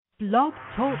Blog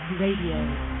Talk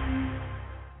Radio.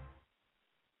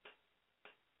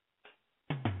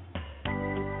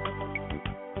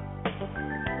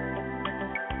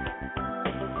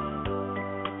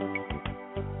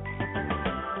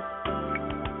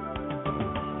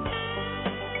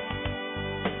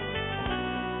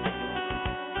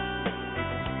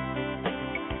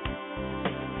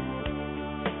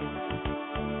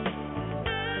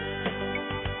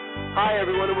 Hi,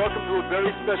 everyone, and welcome to a very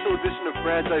special edition of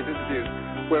Franchise Interviews,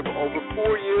 where for over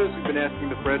 4 years we've been asking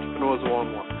the Pierre Panos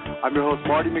one-on-one. I'm your host,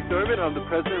 Marty McDermott. I'm the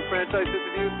president of Franchise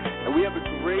Interviews, and we have a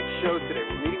great show today.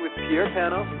 We're meeting with Pierre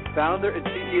Panos, founder and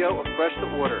CEO of Fresh to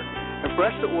Order. And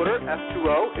Fresh to Order,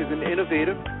 F2O, is an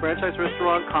innovative franchise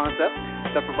restaurant concept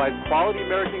that provides quality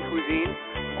American cuisine,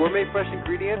 gourmet fresh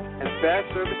ingredients, and fast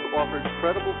service to offer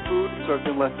incredible food served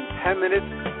in less than 10 minutes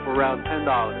for around $10.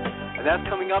 And that's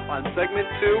coming up on segment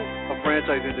 2 of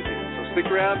Franchise Interviews. So stick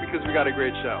around because we got a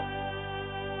great show.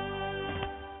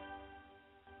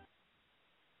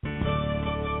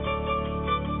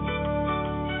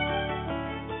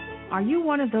 Are you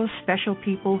one of those special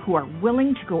people who are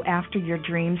willing to go after your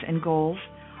dreams and goals?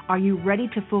 Are you ready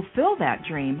to fulfill that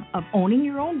dream of owning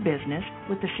your own business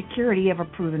with the security of a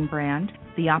proven brand?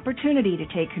 The opportunity to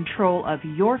take control of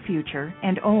your future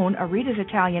and own a Rita's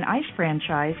Italian Ice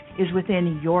franchise is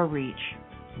within your reach.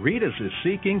 Rita's is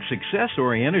seeking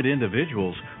success-oriented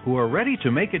individuals who are ready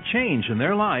to make a change in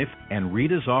their life, and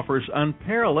Rita's offers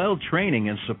unparalleled training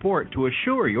and support to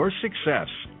assure your success.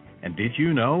 And did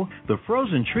you know the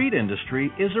frozen treat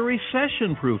industry is a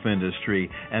recession-proof industry,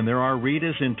 and there are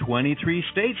Rita's in 23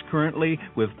 states currently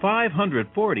with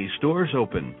 540 stores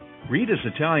open. Rita's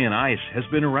Italian Ice has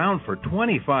been around for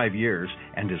 25 years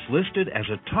and is listed as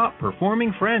a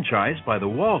top-performing franchise by the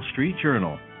Wall Street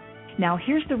Journal. Now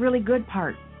here's the really good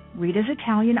part. Rita's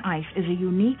Italian Ice is a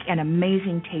unique and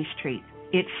amazing taste treat.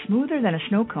 It's smoother than a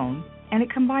snow cone, and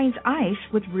it combines ice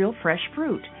with real fresh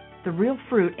fruit. The real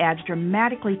fruit adds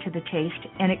dramatically to the taste,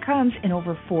 and it comes in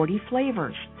over 40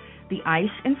 flavors. The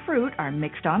ice and fruit are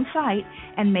mixed on site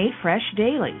and made fresh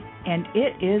daily, and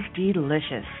it is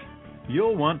delicious.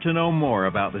 You'll want to know more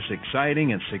about this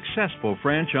exciting and successful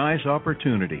franchise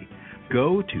opportunity.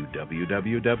 Go to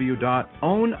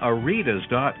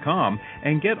www.ownaritas.com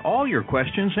and get all your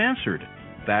questions answered.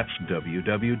 That's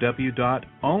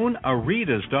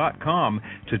www.ownaritas.com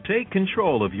to take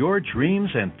control of your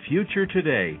dreams and future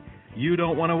today. You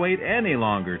don't want to wait any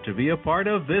longer to be a part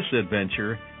of this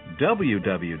adventure.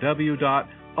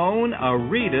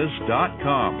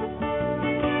 www.ownaritas.com.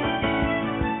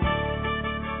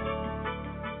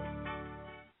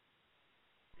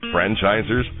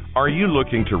 Franchisers, are you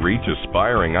looking to reach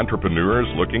aspiring entrepreneurs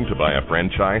looking to buy a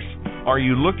franchise? Are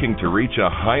you looking to reach a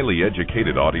highly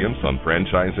educated audience on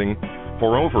franchising?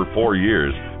 For over 4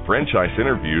 years, Franchise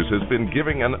Interviews has been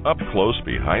giving an up-close,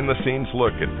 behind-the-scenes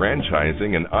look at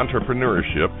franchising and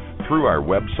entrepreneurship through our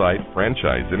website,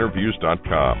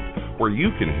 franchiseinterviews.com, where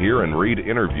you can hear and read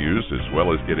interviews as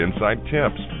well as get inside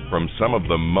tips from some of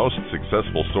the most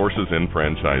successful sources in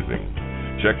franchising.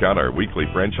 Check out our weekly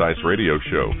franchise radio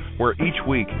show, where each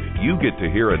week you get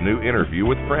to hear a new interview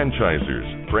with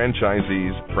franchisers,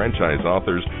 franchisees, franchise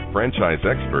authors, franchise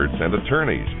experts, and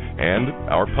attorneys, and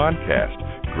our podcast,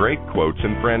 Great Quotes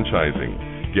in Franchising.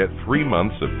 Get 3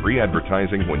 months of free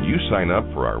advertising when you sign up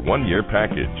for our 1-year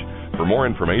package. For more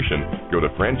information, go to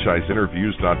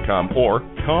franchiseinterviews.com or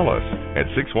call us at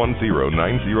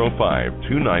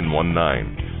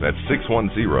 610-905-2919. That's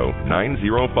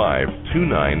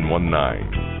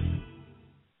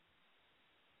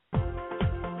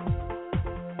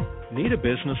 610-905-2919. Need a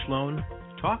business loan?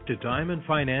 Talk to Diamond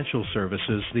Financial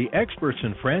Services, the experts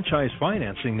in franchise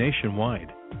financing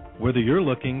nationwide. Whether you're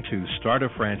looking to start a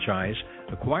franchise,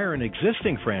 acquire an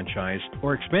existing franchise,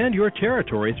 or expand your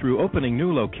territory through opening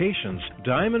new locations,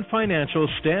 Diamond Financial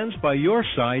stands by your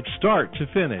side start to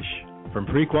finish. From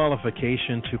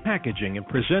pre-qualification to packaging and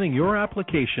presenting your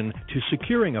application to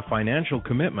securing a financial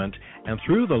commitment, and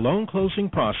through the loan closing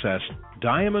process,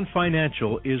 Diamond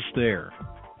Financial is there.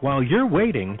 While you're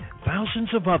waiting,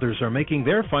 thousands of others are making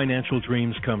their financial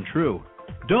dreams come true.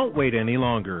 Don't wait any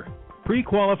longer.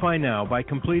 Pre-qualify now by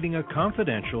completing a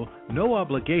confidential,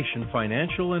 no-obligation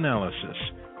financial analysis.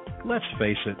 Let's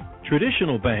face it,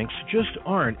 traditional banks just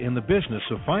aren't in the business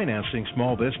of financing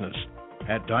small business.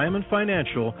 At Diamond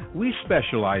Financial, we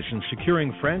specialize in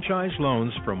securing franchise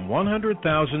loans from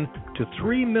 $100,000 to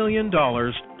 $3 million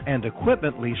and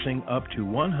equipment leasing up to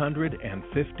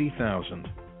 $150,000.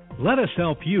 Let us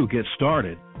help you get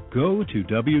started. Go to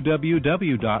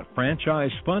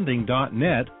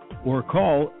www.franchisefunding.net or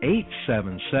call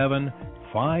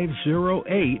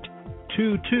 877-508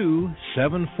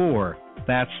 877-508-2274.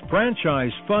 That's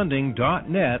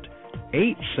franchisefunding.net,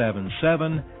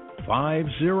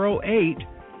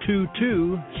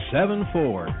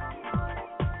 877-508-2274.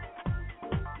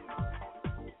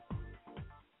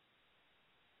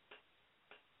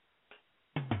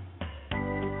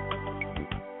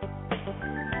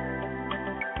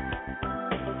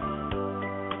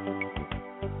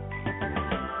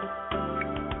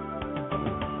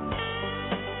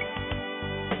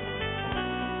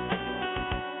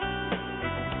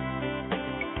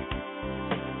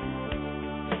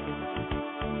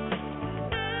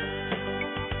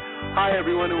 Hi,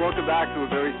 everyone, and welcome back to a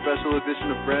very special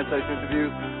edition of Franchise Interviews,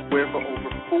 where for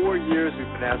over 4 years we've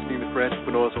been asking the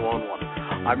entrepreneurs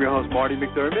one-on-one. I'm your host, Marty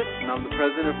McDermott, and I'm the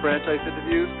president of Franchise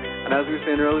Interviews. And as we were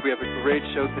saying earlier, we have a great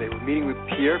show today. We're meeting with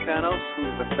Pierre Panos, who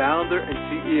is the founder and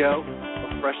CEO of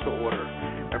Fresh to Order.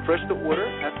 And Fresh to Order,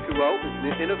 F2O, is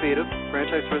an innovative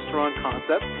franchise restaurant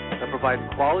concept that provides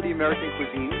quality American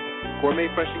cuisine,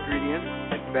 gourmet fresh ingredients,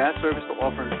 and fast service to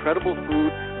offer incredible food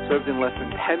served in less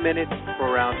than 10 minutes for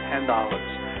around $10.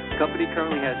 The company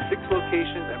currently has 6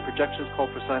 locations and projections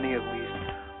call for signing at least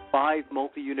 5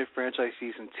 multi-unit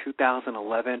franchisees in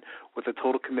 2011 with a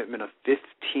total commitment of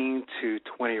 15 to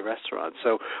 20 restaurants.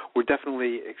 So we're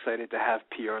definitely excited to have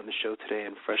Pierre on the show today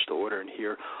and Fresh to Order and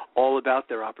hear all about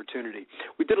their opportunity.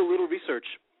 We did a little research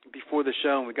before the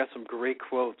show, and we got some great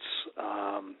quotes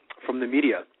from the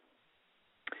media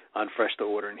on Fresh to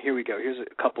Order, and here we go. Here's a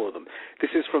couple of them.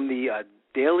 This is from the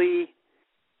Daily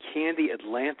Candy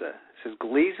Atlanta. It says,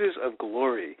 "Glazes of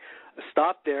glory. A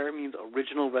stop there means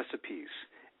original recipes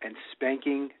and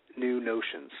spanking new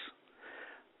notions."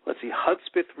 Let's see.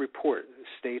 Hudspeth Report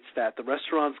states that the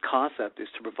restaurant's concept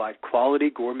is to provide quality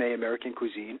gourmet American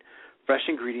cuisine, fresh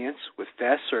ingredients with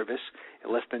fast service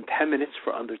in less than 10 minutes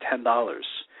for under $10.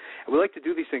 And we like to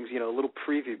do these things, a little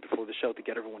preview before the show to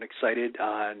get everyone excited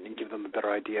and give them a better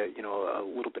idea, a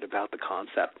little bit about the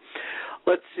concept.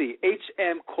 Let's see.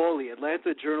 H.M. Cawley,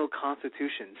 Atlanta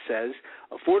Journal-Constitution, says,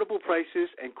 affordable prices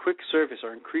and quick service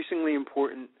are increasingly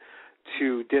important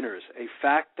to dinners, a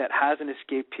fact that hasn't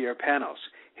escaped Pierre Panos.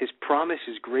 His promise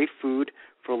is great food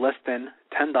for less than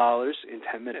 $10 in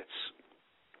 10 minutes.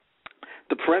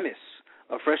 The premise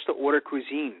of Fresh to Order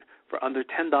cuisine for under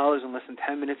 $10 in less than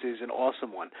 10 minutes is an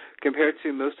awesome one. Compared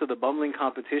to most of the bumbling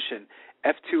competition,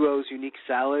 F2O's unique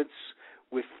salads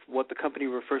with what the company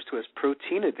refers to as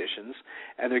protein additions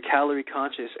and their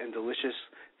calorie-conscious and delicious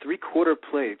three-quarter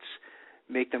plates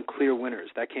make them clear winners.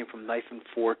 That came from Knife and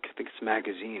Fork, I think it's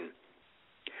magazine.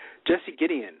 Jesse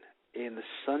Gideon in the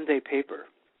Sunday paper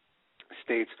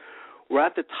states, we're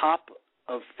at the top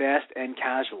of fast and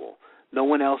casual. No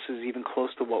one else is even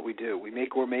close to what we do. We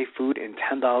make gourmet food in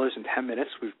 $10 in 10 minutes.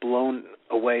 We've blown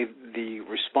away the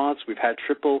response. We've had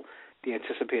triple the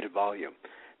anticipated volume.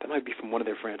 That might be from one of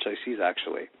their franchisees,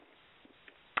 actually.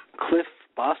 Cliff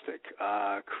Bostic,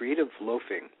 Creative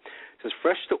Loafing, says,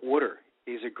 Fresh to Order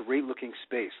is a great-looking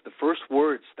space. The first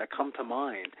words that come to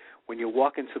mind when you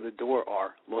walk into the door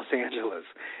are Los Angeles.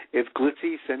 It's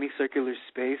glitzy, semicircular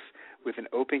space with an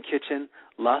open kitchen,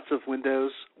 lots of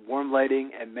windows, warm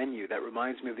lighting, and menu that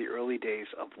reminds me of the early days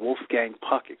of Wolfgang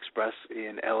Puck Express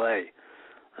in L.A.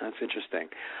 That's interesting.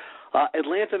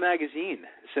 Atlanta Magazine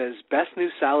says, best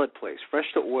new salad place,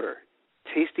 Fresh to Order.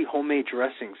 Tasty homemade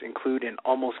dressings include an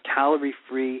almost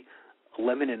calorie-free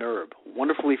lemon and herb,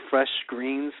 wonderfully fresh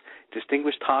greens,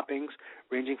 distinguished toppings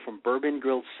ranging from bourbon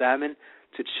grilled salmon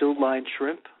to chilled line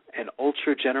shrimp, and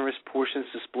ultra-generous portions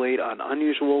displayed on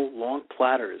unusual long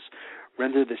platters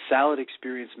render the salad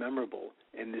experience memorable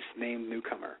in this named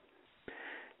newcomer.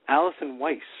 Allison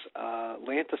Weiss,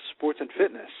 Atlanta Sports and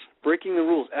Fitness, breaking the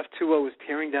rules. F2O is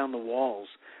tearing down the walls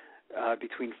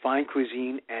between fine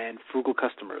cuisine and frugal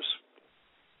customers.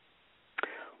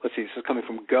 Let's see, this is coming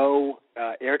from Go,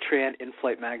 Airtran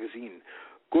In-Flight Magazine.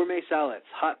 Gourmet salads,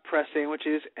 hot press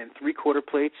sandwiches, and three-quarter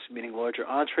plates, meaning larger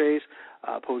entrees,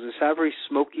 pose a savory,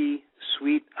 smoky,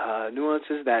 sweet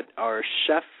nuances that are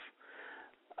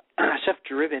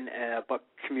chef-driven but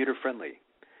commuter-friendly.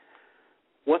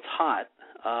 What's hot?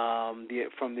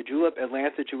 From the Julep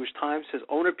Atlanta Jewish Times says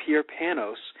owner Pierre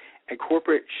Panos and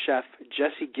corporate chef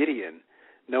Jesse Gideon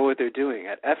know what they're doing.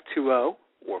 At F2O,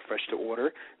 or Fresh to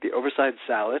Order, the oversized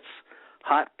salads,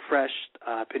 hot pressed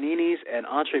paninis, and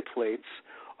entree plates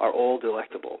are all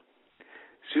delectable.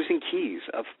 Susan Keys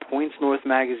of Points North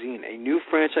Magazine, a new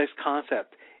franchise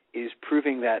concept, is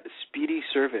proving that speedy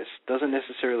service doesn't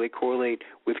necessarily correlate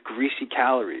with greasy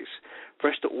calories.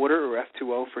 Fresh to Order, or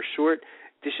F2O for short,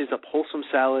 dishes up wholesome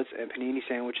salads and panini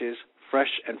sandwiches, fresh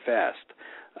and fast.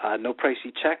 No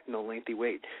pricey check, no lengthy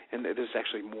wait. And there's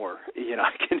actually more.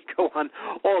 I can go on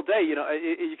all day.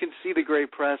 You can see the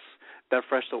great press that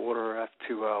Fresh to Order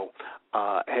F2O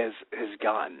has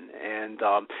gotten. And,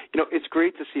 it's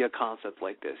great to see a concept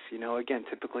like this. Again,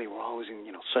 typically we're always in,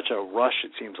 such a rush,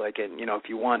 it seems like. And, if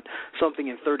you want something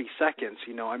in 30 seconds,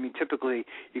 typically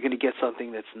you're going to get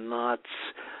something that's not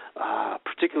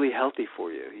particularly healthy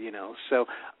for you, So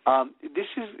this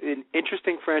is an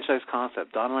interesting franchise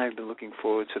concept. Don and I have been looking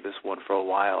forward to this one for a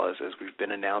while as we've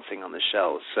been announcing on the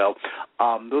show. So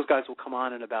those guys will come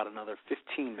on in about another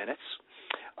 15 minutes.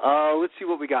 Let's see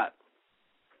what we got.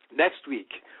 Next week,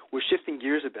 we're shifting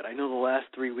gears a bit. I know the last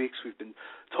 3 weeks we've been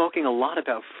talking a lot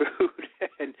about food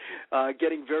and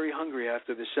getting very hungry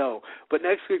after the show. But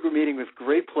next week we're meeting with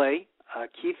Great Play,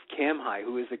 Keith Kamhai,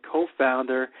 who is the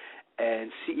co-founder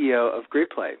and CEO of Great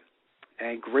Play.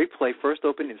 And Great Play first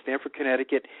opened in Stamford,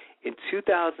 Connecticut in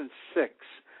 2006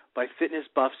 by fitness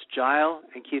buffs Gile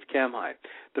and Keith Kamhai.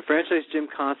 The franchise gym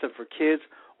concept for kids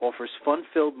offers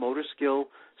fun-filled motor skill,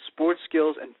 sports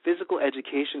skills, and physical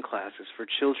education classes for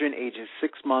children ages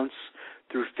 6 months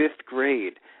through 5th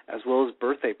grade, as well as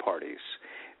birthday parties.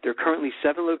 There are currently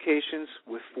 7 locations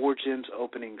with 4 gyms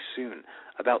opening soon.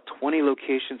 About 20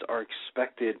 locations are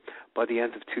expected by the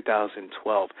end of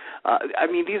 2012.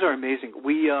 These are amazing.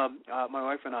 We, my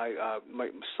wife and I, my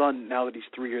son, now that he's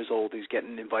 3 years old, he's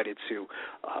getting invited to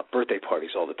birthday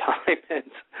parties all the time. And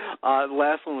the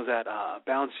last one was at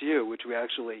Bounce U, which we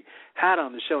actually had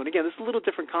on the show. And again, this is a little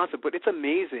different concept, but it's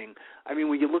amazing.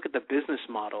 When you look at the business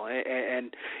model,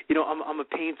 and I'm a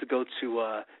pain to go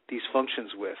to these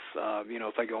functions with.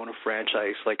 If I go on a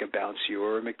franchise like a Bounce U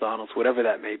or a McDonald's, whatever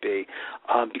that may be,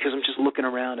 because I'm just looking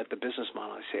around at the business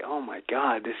model. I say, oh my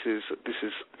God, it's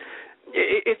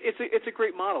a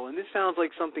great model, and this sounds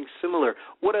like something similar.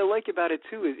 What I like about it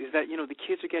too is that the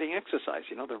kids are getting exercise.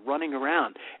 They're running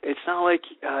around. It's not like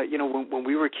when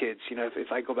we were kids.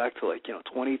 If I go back to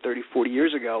 20, 30, 40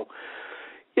 years ago.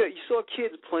 You saw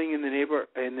kids playing in the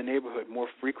neighborhood more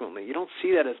frequently. You don't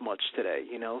see that as much today,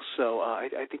 So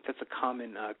I think that's a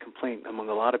common complaint among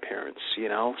a lot of parents,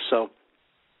 So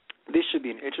this should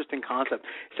be an interesting concept.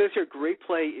 It says here, Great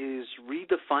Play is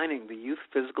redefining the youth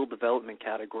physical development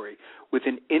category with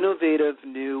an innovative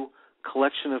new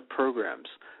collection of programs.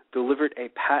 Delivered a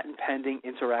patent-pending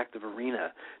interactive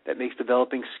arena that makes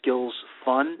developing skills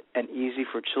fun and easy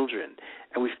for children.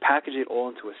 And we've packaged it all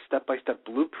into a step-by-step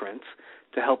blueprint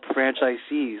to help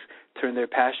franchisees turn their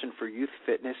passion for youth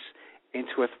fitness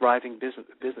into a thriving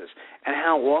business. And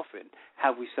how often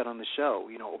have we said on the show,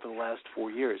 over the last 4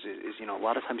 years, is a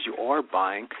lot of times you are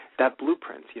buying that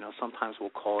blueprint. Sometimes we'll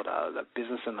call it a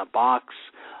business in the box.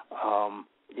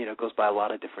 It goes by a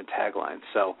lot of different taglines.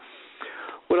 So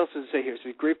what else does it say here?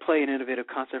 So Great Play, an innovative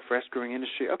concept for fast-growing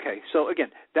industry. Okay, so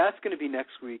again, that's going to be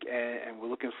next week, and we're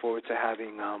looking forward to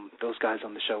having those guys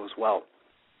on the show as well.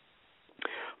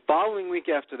 Following week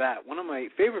after that, one of my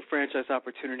favorite franchise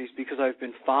opportunities, because I've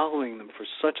been following them for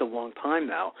such a long time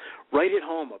now, Right at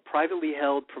Home, a privately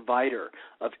held provider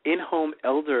of in-home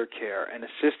elder care and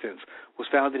assistance, was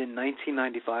founded in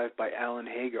 1995 by Alan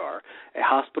Hagar, a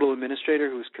hospital administrator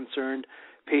who was concerned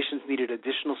patients needed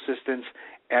additional assistance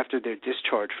after their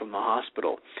discharge from the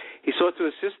hospital. He sought to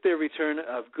assist their return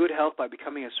of good health by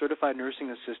becoming a certified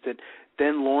nursing assistant,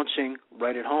 then launching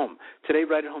Right at Home. Today,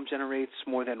 Right at Home generates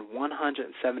more than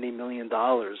 $170 million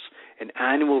in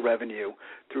annual revenue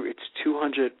through its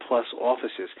 200-plus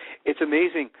offices. It's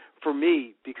amazing for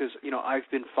me because, I've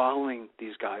been following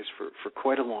these guys for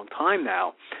quite a long time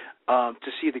now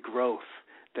to see the growth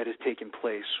that has taken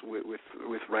place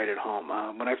with Right at Home.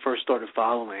 When I first started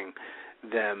following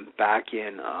them back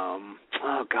in,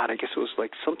 I guess it was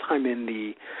like sometime in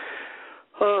the,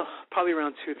 probably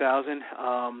around 2000,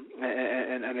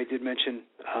 and I did mention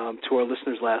to our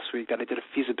listeners last week that I did a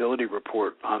feasibility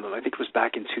report on them. I think it was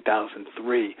back in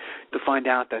 2003 to find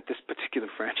out that this particular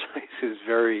franchise is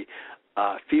very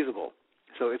feasible.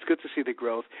 So it's good to see the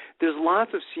growth. There's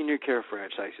lots of senior care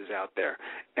franchises out there,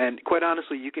 and quite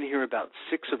honestly, you can hear about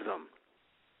 6 of them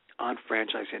on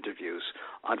franchise interviews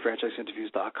on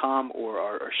franchiseinterviews.com or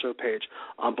our show page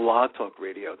on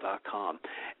blogtalkradio.com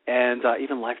and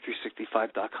even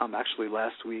live365.com. Actually,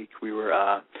 last week we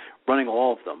were running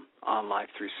all of them on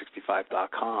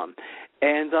live365.com.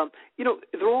 And,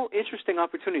 they're all interesting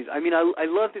opportunities. I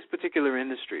love this particular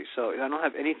industry, so I don't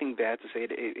have anything bad to say.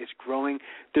 It's growing.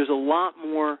 There's a lot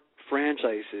more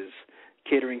franchises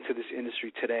catering to this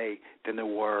industry today than there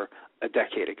were a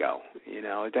decade ago.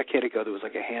 A decade ago there was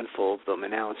like a handful of them,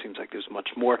 and now it seems like there's much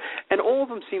more. And all of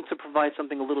them seem to provide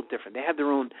something a little different. They have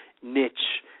their own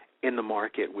niche in the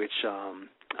market, which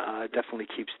definitely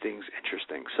keeps things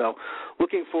interesting. So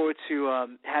looking forward to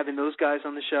having those guys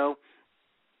on the show.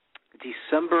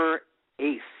 December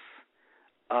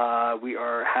 8th, we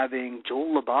are having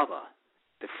Joel Labava,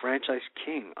 the franchise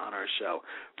king, on our show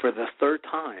for the third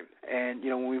time. And,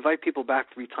 when we invite people back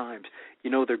 3 times,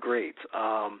 they're great.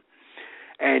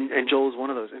 And Joel is one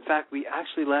of those. In fact, we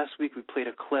actually last week we played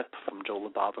a clip from Joel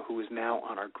Labava, who is now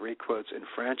on our Great Quotes in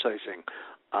Franchising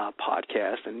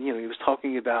podcast. And, he was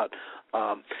talking about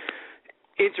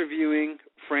interviewing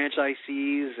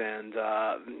franchisees, and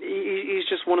he's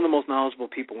just one of the most knowledgeable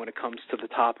people when it comes to the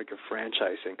topic of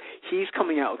franchising. He's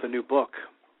coming out with a new book.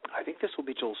 I think this will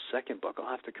be Joel's second book. I'll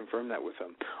have to confirm that with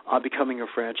him, on becoming a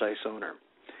franchise owner.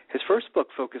 His first book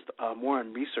focused more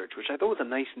on research, which I thought was a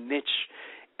nice niche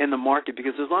in the market,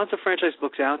 because there's lots of franchise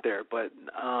books out there, but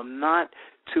not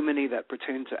too many that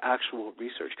pertain to actual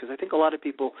research, because I think a lot of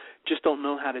people just don't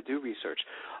know how to do research.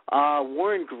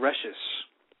 Warren Greshus,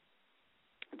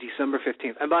 December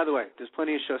 15th. And by the way, there's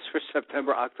plenty of shows for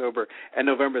September, October, and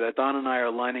November that Don and I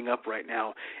are lining up right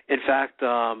now. In fact,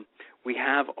 we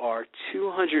have our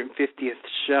 250th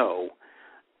show,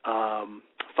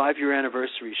 5-year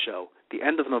anniversary show, the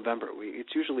end of November.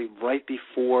 It's usually right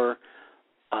before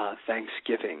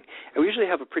Thanksgiving. And we usually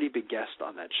have a pretty big guest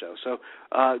on that show. So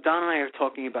Don and I are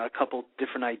talking about a couple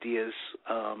different ideas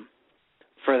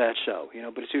for that show,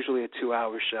 but it's usually a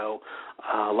 2-hour show.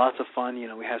 Lots of fun.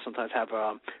 We sometimes have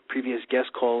previous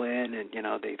guests call in, and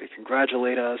they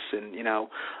congratulate us, and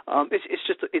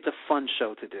it's a fun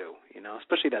show to do,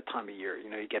 especially that time of year.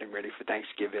 You're getting ready for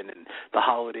Thanksgiving and the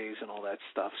holidays and all that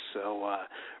stuff. So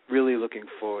really looking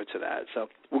forward to that. So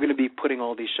we're going to be putting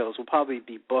all these shows. We'll probably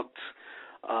be booked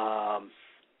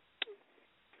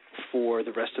for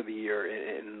the rest of the year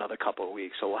in another couple of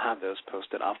weeks. So we'll have those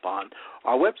posted up on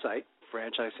our website,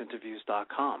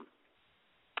 franchiseinterviews.com.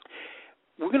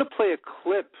 We're going to play a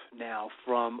clip now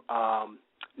from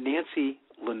Nancy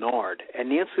Leonard. And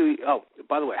Nancy,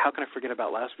 by the way, how can I forget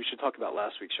about we should talk about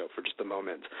last week's show for just a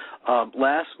moment.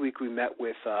 Last week we met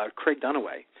with Craig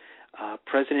Dunaway,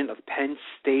 president of Penn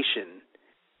Station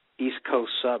East Coast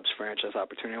Subs franchise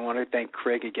opportunity. I want to thank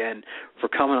Craig again for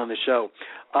coming on the show.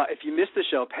 If you missed the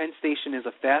show, Penn Station is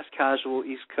a fast casual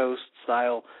East Coast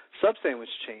style sub sandwich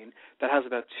chain that has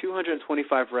about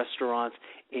 225 restaurants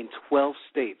in 12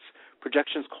 states.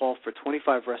 Projections call for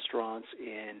 25 restaurants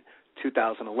in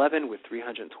 2011, with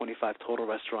 325 total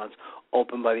restaurants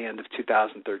open by the end of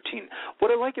 2013.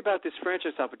 What I like about this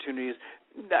franchise opportunity is,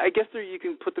 I guess you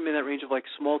can put them in that range of like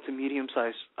small to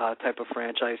medium-sized type of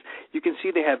franchise. You can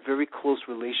see they have very close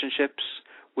relationships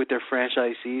with their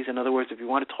franchisees. In other words, if you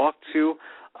want to talk to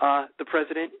the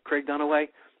president, Craig Dunaway,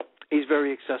 he's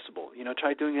very accessible.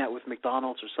 Try doing that with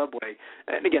McDonald's or Subway.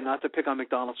 And again, not to pick on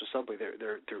McDonald's or Subway,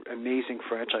 they're amazing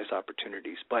franchise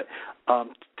opportunities. But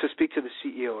to speak to the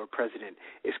CEO or president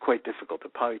is quite difficult.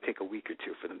 It'll probably take a week or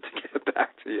two for them to get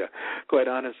back to you, quite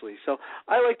honestly. So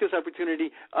I like this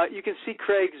opportunity. You can see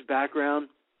Craig's background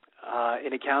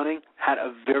in accounting had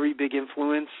a very big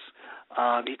influence.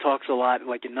 He talks a lot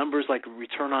like in numbers like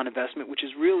return on investment, which is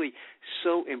really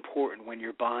so important when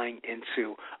you're buying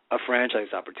into a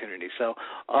franchise opportunity. So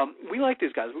we like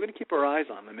these guys. We're going to keep our eyes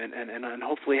on them and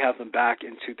hopefully have them back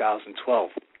in 2012.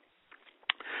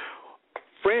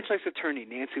 Franchise attorney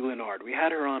Nancy Leonard. We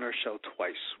had her on our show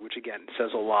twice, which again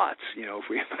says a lot. If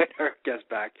we invite our guest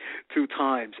back 2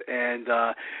 times, and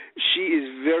she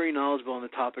is very knowledgeable on the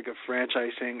topic of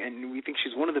franchising, and we think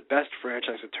she's one of the best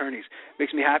franchise attorneys.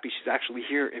 Makes me happy she's actually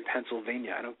here in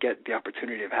Pennsylvania. I don't get the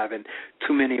opportunity of having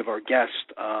too many of our guests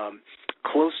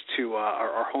close to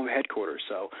our home headquarters,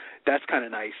 so that's kind of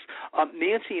nice.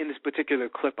 Nancy, in this particular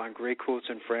clip on Great Quotes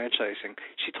in Franchising,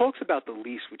 she talks about the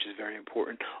lease, which is very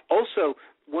important. Also,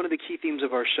 one of the key themes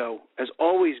of our show has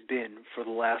always been, for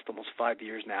the last almost 5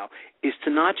 years now, is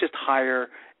to not just hire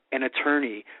an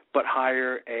attorney, but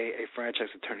hire a franchise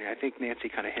attorney. I think Nancy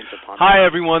kind of hints upon that. Hi,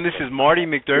 everyone. This is Marty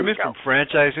McDermott from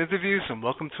Franchise Interviews, and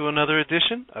welcome to another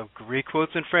edition of Great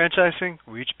Quotes in Franchising,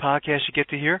 where each podcast you get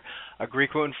to hear a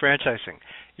great quote in franchising.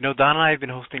 Don and I have been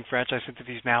hosting Franchise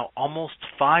Interviews now almost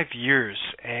 5 years,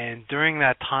 and during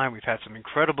that time we've had some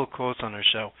incredible quotes on our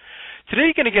show. Today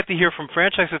you're going to get to hear from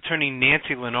franchise attorney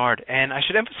Nancy Leonard, and I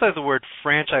should emphasize the word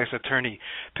franchise attorney.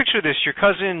 Picture this: your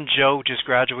cousin Joe just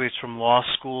graduates from law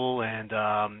school, and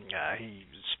he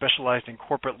specialized in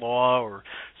corporate law or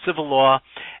civil law,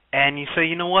 and you say,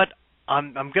 you know what,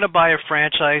 I'm going to buy a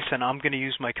franchise, and I'm going to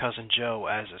use my cousin Joe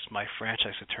as my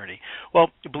franchise attorney.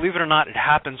 Well, believe it or not, it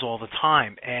happens all the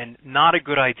time, and not a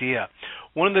good idea.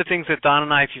 One of the things that Don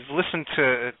and I, if you've listened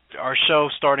to our show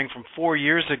starting from 4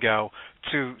 years ago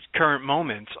to current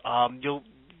moments, you'll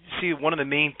see one of the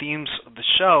main themes of the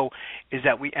show is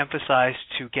that we emphasize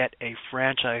to get a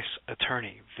franchise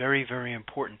attorney. Very, very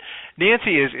important.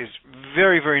 Nancy is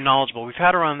very, very knowledgeable. We've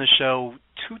had her on the show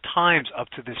 2 times up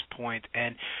to this point,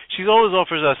 and she always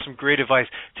offers us some great advice.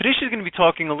 Today she's going to be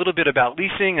talking a little bit about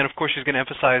leasing, and of course she's going to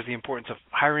emphasize the importance of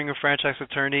hiring a franchise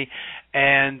attorney.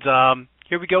 And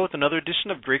here we go with another edition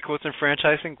of Great Quotes in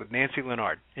Franchising with Nancy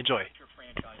Leonard. Enjoy.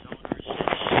 Franchise owners,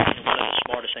 one of the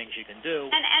smartest things you can do.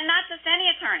 And not just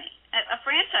any attorney, a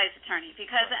franchise attorney,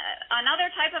 because another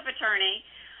type of attorney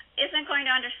isn't going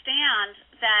to understand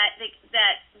that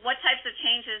what types of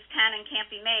changes can and can't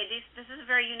be made. This is a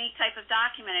very unique type of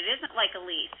document. It isn't like a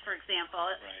lease, for example,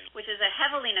 which is a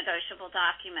heavily negotiable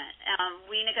document.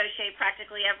 We negotiate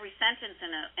practically every sentence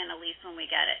in a lease when we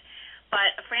get it.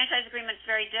 But a franchise agreement is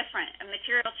very different. A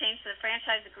material change to the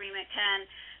franchise agreement can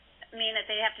mean that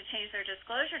they have to change their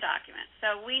disclosure document.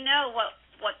 So we know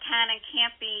what can and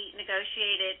can't be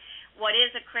negotiated, what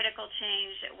is a critical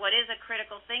change, what is a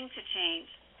critical thing to change,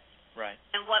 right,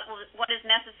 and what is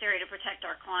necessary to protect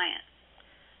our clients.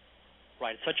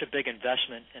 Right. It's such a big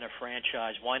investment in a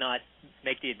franchise. Why not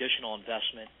make the additional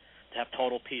investment to have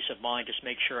total peace of mind? Just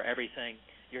make sure everything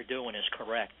you're doing is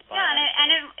correct. Yeah, and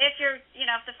if you're,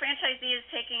 if the franchisee is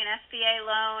taking an SBA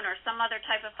loan or some other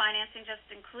type of financing, just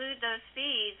include those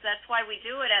fees. That's why we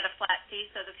do it at a flat fee,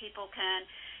 so that people can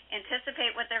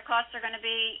anticipate what their costs are going to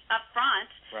be up front,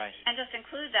 right, and just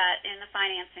include that in the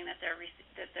financing that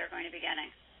they're going to be getting.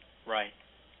 Right.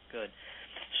 Good.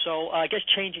 So I guess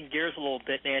changing gears a little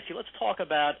bit, Nancy, let's talk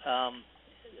about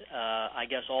I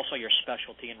guess also your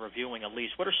specialty in reviewing a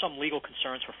lease. What are some legal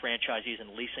concerns for franchisees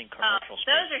in leasing commercial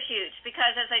space? Those are huge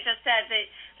because, as I just said, the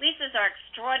leases are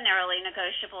extraordinarily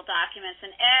negotiable documents,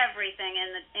 and everything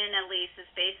in a lease is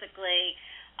basically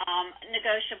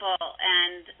negotiable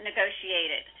and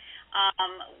negotiated.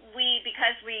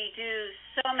 Because we do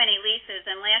so many leases,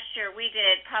 and last year we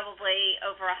did probably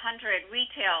over 100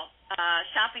 retail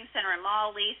shopping center and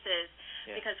mall leases.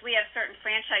 Yeah. Because we have certain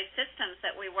franchise systems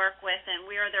that we work with, and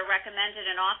we are the recommended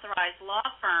and authorized law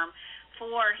firm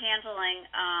for handling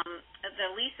the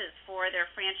leases for their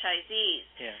franchisees.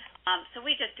 Yeah. So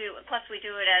we just do, plus we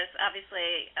do it as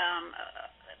obviously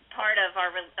part of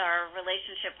our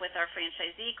relationship with our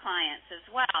franchisee clients as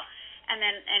well, and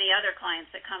then any other clients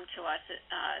that come to us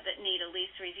that need a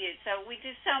lease reviewed. So we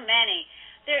do so many.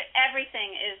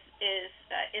 Everything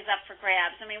is up for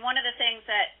grabs. I mean, one of the things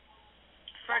that,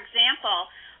 for example,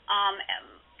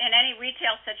 in any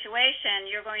retail situation,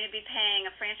 you're going to be paying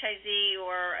a franchisee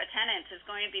or a tenant is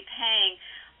going to be paying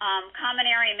common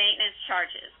area maintenance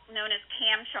charges, known as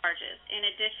CAM charges, in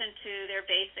addition to their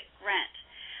basic rent.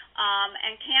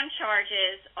 And CAM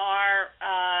charges are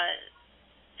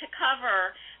to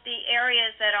cover the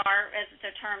areas that are, as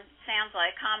the term sounds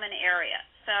like, common area.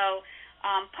 So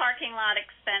parking lot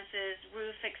expenses,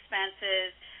 roof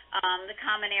expenses, the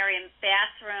common area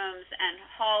bathrooms and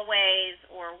hallways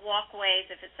or walkways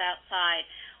if it's outside,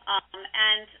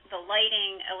 and the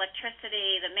lighting,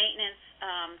 electricity, the maintenance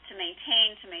to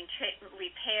maintain,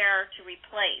 repair, to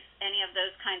replace, any of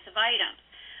those kinds of items.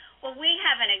 Well, we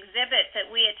have an exhibit that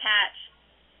we attach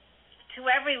to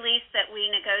every lease that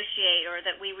we negotiate or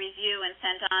that we review and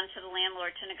send on to the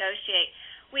landlord to negotiate.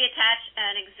 We attach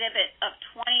an exhibit of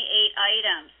 28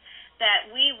 items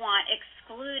that we want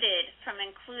excluded from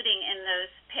including in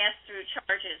those pass-through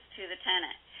charges to the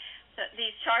tenant. So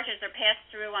these charges are passed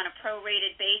through on a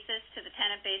prorated basis to the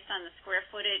tenant based on the square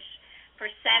footage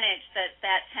percentage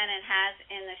that tenant has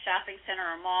in the shopping center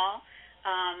or mall,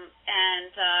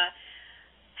 and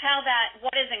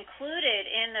what is included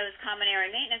in those common area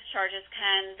maintenance charges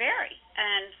can vary.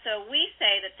 And so we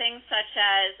say that things such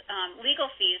as legal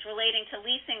fees relating to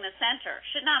leasing the center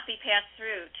should not be passed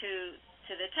through to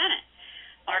the tenant,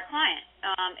 our client.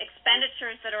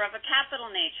 Expenditures that are of a capital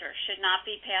nature should not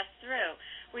be passed through.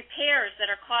 Repairs that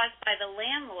are caused by the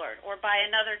landlord or by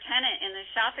another tenant in the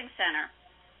shopping center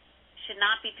should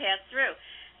not be passed through.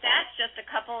 That's just a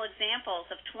couple examples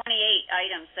of 28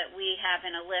 items that we have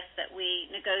in a list that we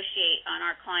negotiate on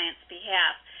our client's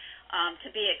behalf to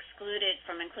be excluded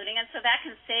from including. And so that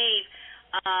can save,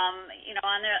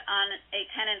 on a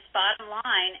tenant's bottom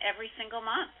line every single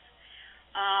month.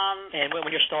 And when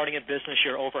you're starting a business,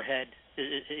 your overhead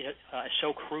is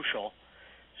so crucial.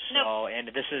 So, and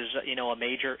this is, a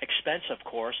major expense, of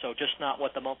course. So just not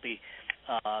what the monthly,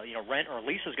 rent or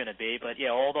lease is going to be, but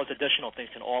all those additional things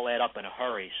can all add up in a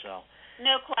hurry. So.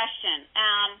 No question.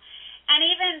 And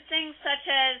even things such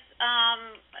as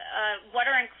what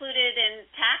are included in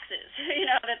taxes.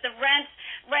 That the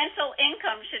rental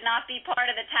income should not be part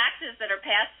of the taxes that are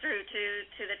passed through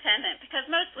to the tenant, because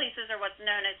most leases are what's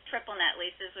known as triple net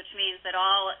leases, which means that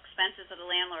all expenses of the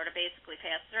landlord are basically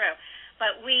passed through.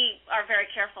 But we are very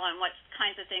careful on what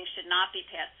kinds of things should not be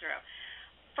passed through.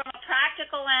 From a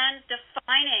practical end,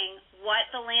 defining what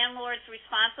the landlord's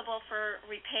responsible for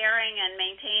repairing and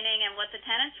maintaining and what the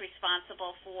tenant's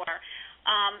responsible for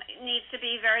needs to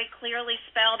be very clearly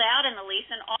spelled out in the lease,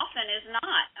 and often is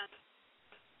not.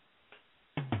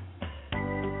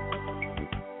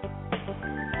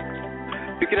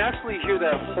 You can actually hear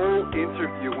that whole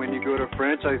interview when you go to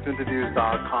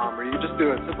franchiseinterviews.com, or you can just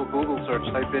do a simple Google search,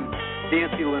 type in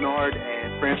Nancy Leonard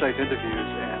and franchise interviews,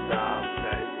 and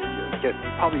you get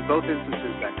probably both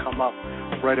instances that come up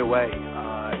right away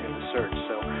in the search.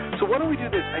 So why don't we do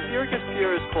this? I see our guest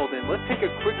Pierre is called in. Let's take a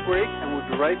quick break, and we'll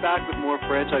be right back with more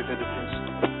franchise interviews.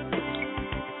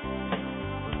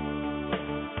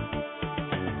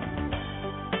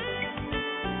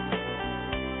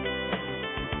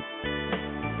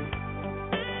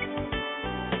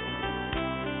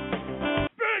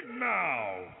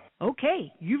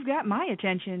 Okay, you've got my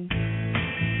attention.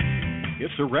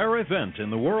 It's a rare event in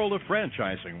the world of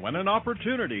franchising when an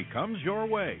opportunity comes your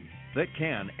way that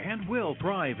can and will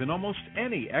thrive in almost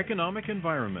any economic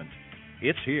environment.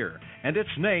 It's here, and its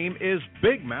name is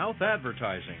Big Mouth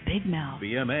Advertising. Big Mouth.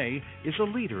 BMA is a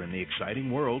leader in the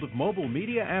exciting world of mobile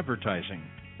media advertising.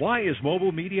 Why is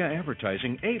mobile media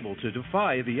advertising able to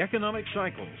defy the economic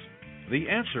cycles? The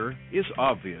answer is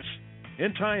obvious.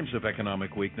 In times of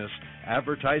economic weakness,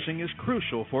 advertising is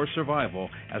crucial for survival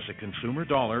as the consumer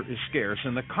dollar is scarce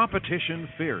and the competition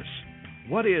fierce.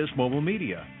 What is mobile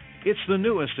media? It's the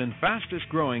newest and fastest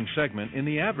growing segment in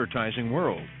the advertising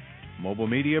world. Mobile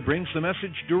media brings the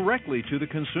message directly to the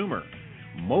consumer.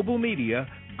 Mobile media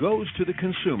goes to the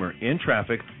consumer in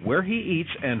traffic, where he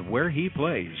eats and where he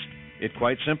plays. It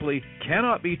quite simply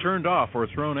cannot be turned off or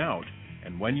thrown out.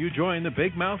 And when you join the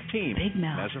Big Mouth team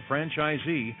as a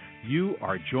franchisee, you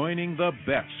are joining the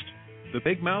best. The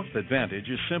Big Mouth advantage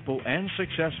is simple and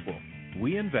successful.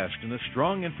 We invest in a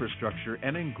strong infrastructure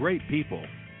and in great people.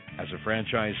 As a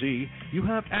franchisee, you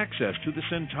have access to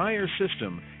this entire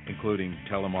system, including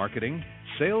telemarketing,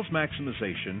 sales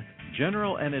maximization,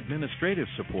 general and administrative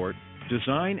support,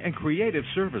 design and creative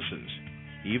services,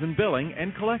 even billing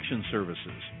and collection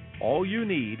services. All you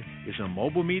need is a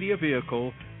mobile media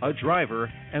vehicle, a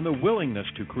driver, and the willingness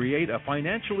to create a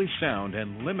financially sound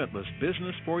and limitless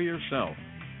business for yourself.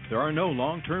 There are no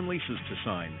long-term leases to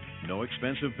sign, no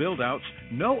expensive build-outs,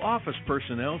 no office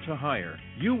personnel to hire.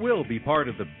 You will be part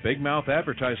of the Big Mouth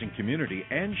advertising community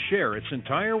and share its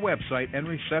entire website and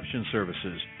reception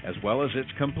services, as well as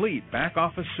its complete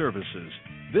back-office services.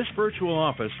 This virtual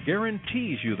office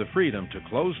guarantees you the freedom to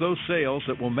close those sales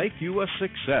that will make you a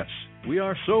success. We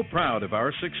are so proud of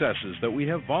our successes that we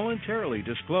have voluntarily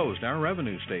disclosed our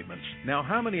revenue statements. Now,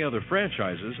 how many other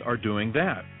franchises are doing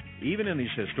that? Even in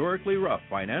these historically rough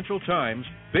financial times,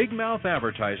 Big Mouth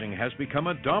Advertising has become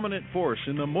a dominant force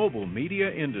in the mobile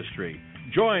media industry.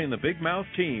 Join the Big Mouth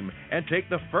team and take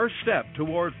the first step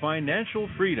toward financial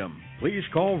freedom. Please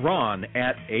call Ron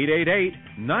at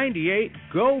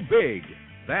 888-98-GO-BIG.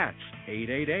 That's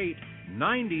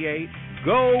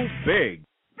 888-98-GO-BIG.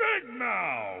 Big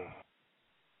Mouth!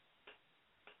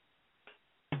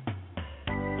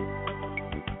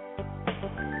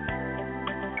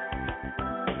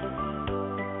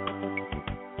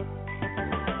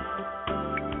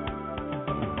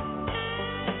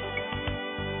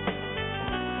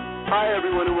 Hi,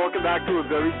 everyone, and welcome back to a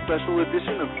very special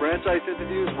edition of Franchise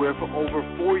Interviews, where for over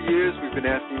 4 years we've been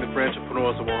asking the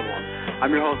entrepreneurs one-on-one. I'm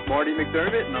your host, Marty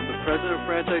McDermott, and I'm the president of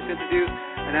Franchise Interviews.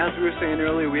 And as we were saying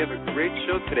earlier, we have a great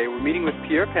show today. We're meeting with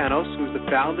Pierre Panos, who's the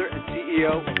founder and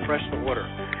CEO of Fresh to Order.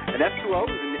 And F2O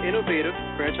is an innovative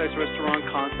franchise restaurant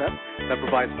concept that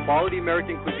provides quality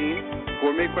American cuisine,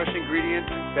 gourmet fresh ingredients,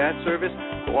 and fast service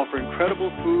to offer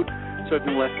incredible food served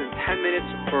in less than 10 minutes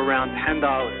for around $10.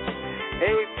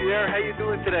 Hey, Pierre, how you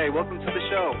doing today? Welcome to the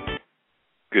show.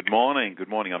 Good morning. Good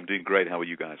morning. I'm doing great. How are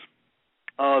you guys?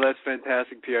 Oh, that's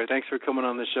fantastic, Pierre. Thanks for coming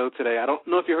on the show today. I don't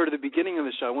know if you heard at the beginning of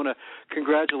the show. I want to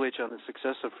congratulate you on the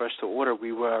success of Fresh to Order.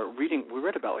 We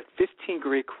read about like 15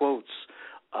 great quotes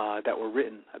that were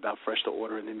written about Fresh to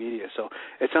Order in the media. So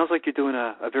it sounds like you're doing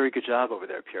a very good job over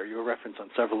there, Pierre. You were referenced on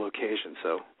several occasions.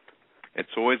 So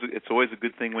it's always a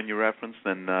good thing when you're referenced.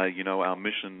 And our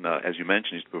mission, as you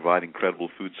mentioned, is to provide incredible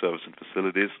food service and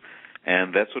facilities.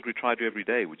 And that's what we try to do every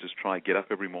day. We just try to get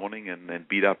up every morning and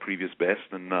beat our previous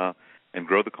best and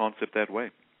grow the concept that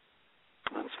way.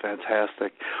 That's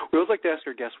fantastic. We always like to ask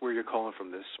our guests where you're calling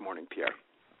from this morning, Pierre.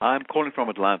 I'm calling from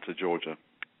Atlanta, Georgia.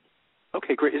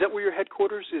 Okay, great. Is that where your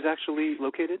headquarters is actually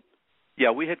located?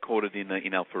 Yeah, we headquartered in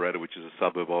Alpharetta, which is a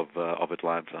suburb of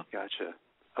Atlanta. Gotcha.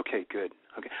 Okay, good.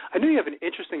 Okay, I know you have an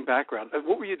interesting background.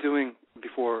 What were you doing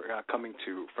before coming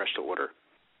to Fresh to Order?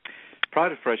 Prior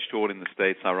to Fresh to Order in the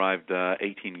States, I arrived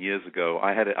 18 years ago.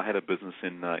 I had a business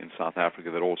in South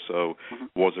Africa that also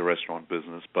was a restaurant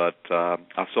business, but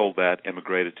I sold that,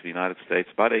 emigrated to the United States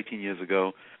about 18 years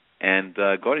ago, and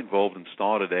got involved and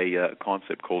started a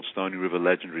concept called Stony River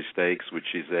Legendary Steaks,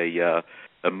 which is a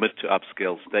mid to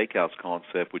upscale steakhouse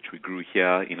concept, which we grew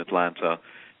here in Atlanta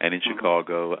and in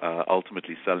Chicago,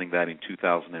 ultimately selling that in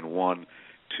 2001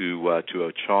 to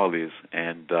O'Charley's,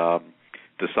 and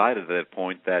decided at that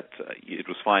point that it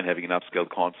was fine having an upscale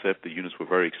concept. The units were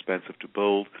very expensive to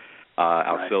build.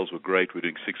 Our sales were great. We were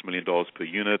doing $6 million per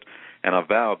unit, and I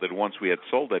vowed that once we had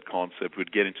sold that concept,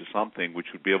 we'd get into something which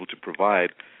would be able to provide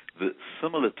the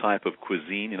similar type of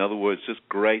cuisine. In other words, just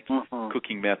great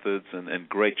cooking methods and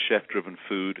great chef-driven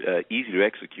food, easy to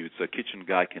execute. So a kitchen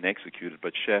guy can execute it,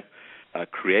 but chef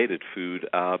created food,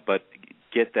 but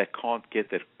get that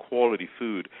quality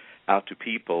food out to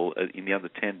people in the under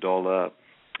 $10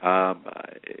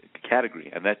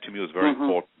 category. And that to me was very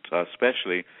important,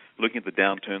 especially looking at the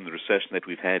downturn, the recession that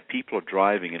we've had. People are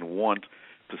driving and want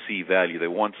to see value. They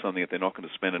want something that they're not going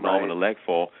to spend an arm and a leg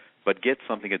for, but get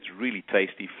something that's really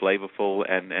tasty, flavorful,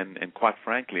 and quite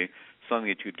frankly, something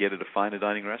that you'd get at a finer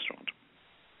dining restaurant.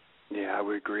 Yeah, I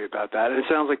would agree about that. And it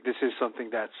sounds like this is something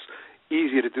that's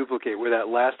easy to duplicate, where that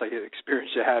last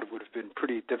experience you had would have been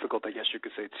pretty difficult, I guess you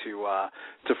could say,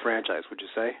 to franchise, would you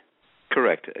say?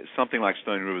 Correct. Something like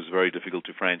Stony River is very difficult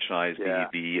to franchise. Yeah.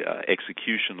 The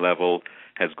execution level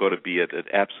has got to be at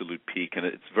absolute peak, and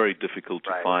it's very difficult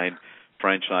to find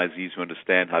franchisees who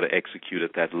understand how to execute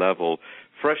at that level.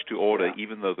 Fresh to Order,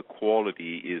 even though the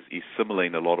quality is similar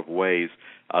in a lot of ways,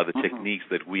 the techniques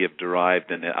that we have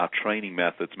derived and our training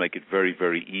methods make it very,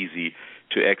 very easy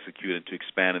to execute and to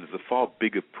expand. And there's a far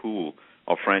bigger pool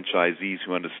of franchisees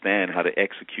who understand how to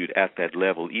execute at that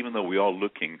level, even though we are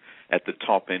looking at the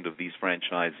top end of these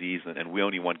franchisees, and we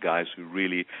only want guys who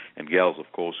really, and gals,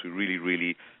 of course, who really,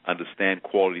 really understand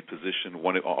quality position,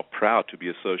 are proud to be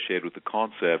associated with the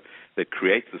concept that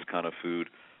creates this kind of food.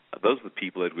 Those are the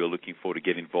people that we're looking for to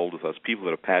get involved with us, people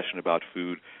that are passionate about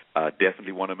food,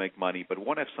 definitely want to make money, but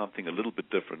want to have something a little bit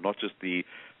different, not just the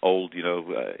old,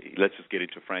 let's just get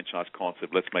into a franchise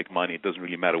concept, let's make money, it doesn't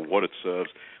really matter what it serves.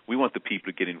 We want the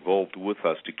people to get involved with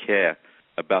us, to care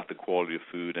about the quality of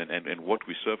food and what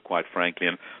we serve, quite frankly.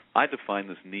 And I define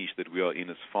this niche that we are in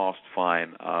as fast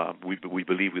fine. We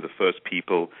believe we're the first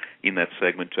people in that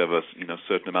segment to have a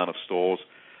certain amount of stores.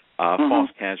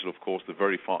 Fast casual, of course, the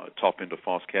very top end of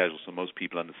fast casual, so most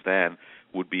people understand,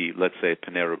 would be, let's say,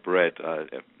 Panera Bread,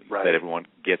 that everyone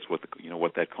gets what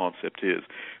that concept is.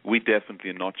 We definitely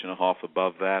a notch and a half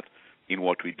above that in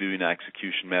what we do in our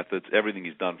execution methods. Everything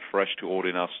is done fresh to order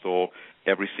in our store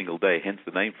every single day, hence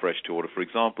the name Fresh to Order. For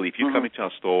example, if you come into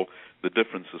our store, the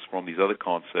differences from these other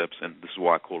concepts, and this is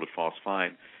why I call it fast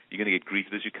fine, you're going to get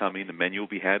greeted as you come in, the menu will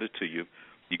be handed to you.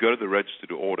 You go to the register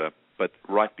to order, but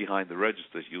right behind the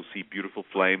registers, you'll see beautiful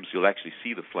flames. You'll actually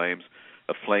see the flames,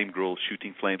 a flame grill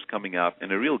shooting flames coming up,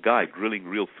 and a real guy grilling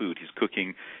real food. He's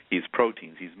cooking his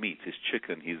proteins, his meats, his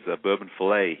chicken, his bourbon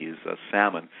filet, his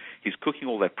salmon. He's cooking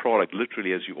all that product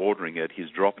literally as you're ordering it. He's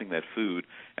dropping that food,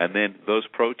 and then those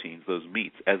proteins, those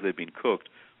meats, as they've been cooked,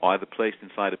 are either placed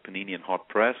inside a panini and hot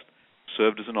pressed,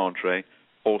 served as an entree,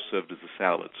 or served as a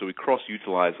salad. So we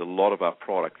cross-utilize a lot of our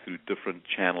product through different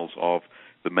channels of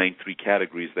the main three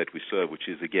categories that we serve, which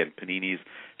is, again, paninis,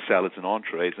 salads, and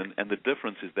entrees. And the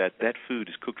difference is that food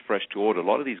is cooked fresh to order. A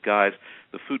lot of these guys,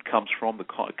 the food comes from a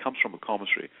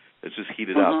commissary. It's just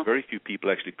heated up. Very few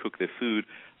people actually cook their food,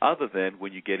 other than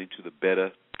when you get into the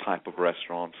better type of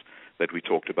restaurants that we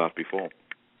talked about before.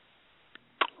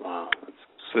 Wow.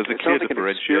 So there's a clear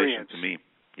differentiation to me.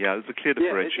 Yeah, there's a clear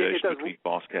differentiation between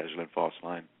fast casual and fast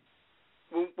fine.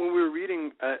 When we were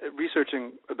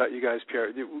researching about you guys,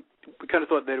 Pierre, we kind of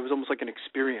thought that it was almost like an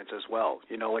experience as well.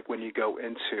 Like when you go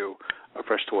into a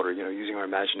Fresh to Order, using our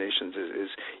imaginations,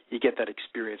 is you get that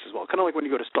experience as well. Kind of like when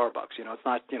you go to Starbucks. It's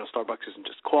not, Starbucks isn't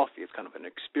just coffee; it's kind of an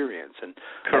experience. And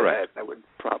correct. I would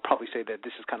probably say that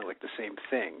this is kind of like the same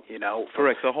thing.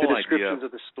 Correct. The whole the descriptions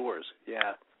of the stores.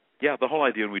 Yeah. Yeah, the whole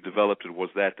idea when we developed it was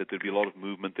that there'd be a lot of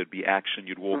movement, there'd be action.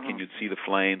 You'd walk in, you'd see the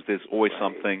flames. There's always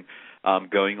something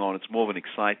going on. It's more of an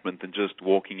excitement than just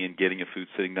walking in, getting your food,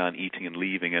 sitting down, eating, and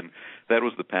leaving. And that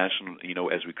was the passion,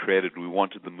 as we created. We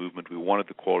wanted the movement. We wanted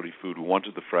the quality food. We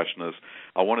wanted the freshness.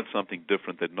 I wanted something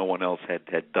different that no one else had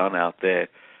done out there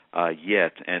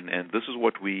yet. And this is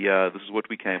what we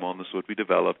came on. This is what we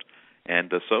developed.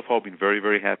 And so far, I've been very,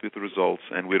 very happy with the results.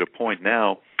 And we're at a point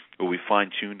now where we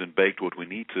fine-tuned and baked what we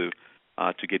need to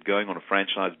get going on a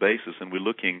franchise basis. And we're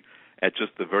looking at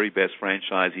just the very best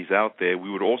franchisees out there.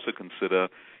 We would also consider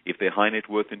if they're high net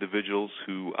worth individuals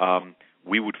who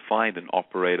we would find an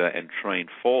operator and train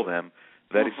for them.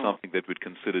 That is something that we'd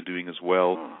consider doing as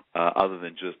well, other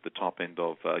than just the top end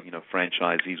of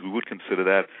franchisees. We would consider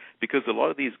that because a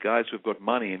lot of these guys who've got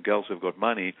money and girls who've got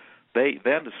money, they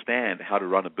understand how to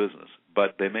run a business,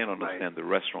 but they may not understand the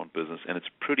restaurant business. And it's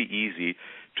pretty easy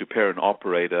to pair an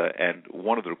operator, and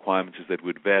one of the requirements is that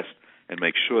we invest and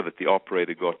make sure that the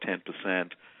operator got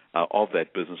 10% of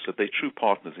that business, so they're true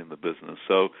partners in the business.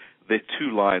 So there are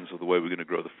two lines of the way we're going to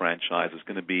grow the franchise. It's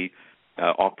going to be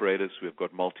operators who have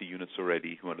got multi-units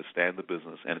already, who understand the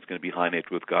business, and it's going to be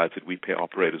high-net-worth guys that we pair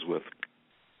operators with.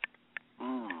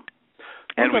 And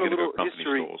we're going to go company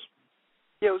stores.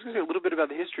 Yeah, I was going to say a little bit about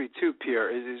the history, too,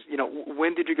 Pierre.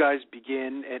 When did you guys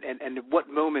begin, and at what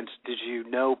moments did you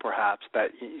know, perhaps, that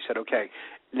you said, okay,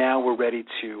 now we're ready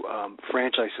to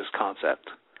franchise this concept?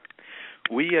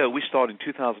 We started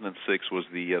in 2006 was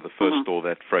the first store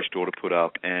that Fresh Daughter put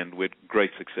up, and we had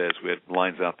great success. We had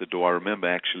lines out the door. I remember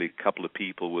actually a couple of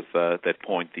people with at that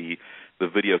point the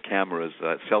video cameras,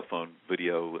 cell phone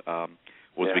video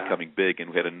was becoming big, and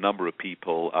we had a number of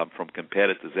people from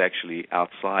competitors actually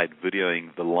outside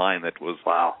videoing the line that was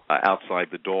outside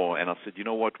the door. And I said, you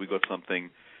know what, we got something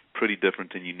pretty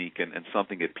different and unique and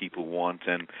something that people want.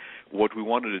 And what we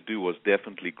wanted to do was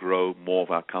definitely grow more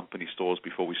of our company stores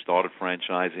before we started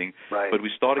franchising. But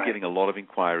we started getting a lot of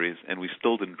inquiries, and we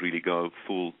still didn't really go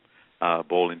full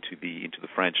ball into the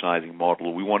franchising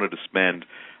model. We wanted to spend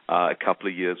a couple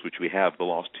of years, which we have the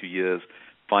last 2 years,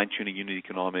 fine-tuning unit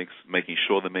economics, making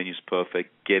sure the menu's perfect,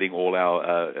 getting all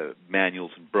our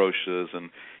manuals and brochures,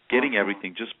 and getting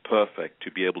everything just perfect to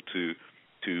be able to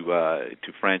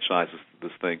franchise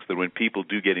this thing, so that when people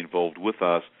do get involved with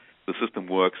us, the system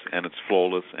works and it's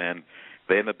flawless, and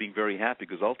they end up being very happy,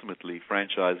 because ultimately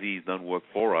franchisees don't work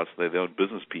for us. They're their own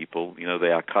business people. They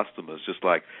are customers, just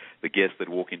like the guests that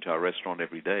walk into our restaurant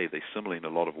every day. They're similar in a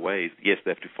lot of ways. Yes,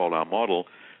 they have to follow our model,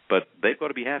 but they've got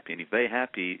to be happy. And if they're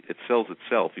happy, it sells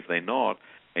itself. If they're not,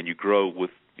 and you grow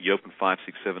with, you open 5,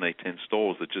 6, 7, 8, 10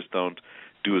 stores that just don't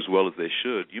do as well as they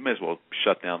should, you may as well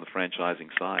shut down the franchising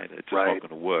side. It's just not going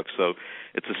to work. So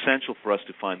it's essential for us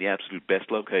to find the absolute best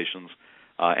locations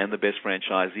and the best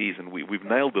franchisees. And we've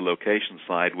nailed the location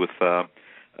side with a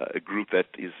group that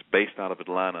is based out of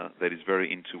Atlanta that is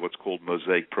very into what's called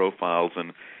mosaic profiles.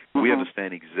 And we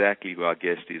understand exactly who our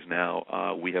guest is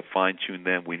now. We have fine-tuned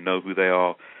them. We know who they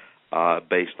are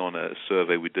based on a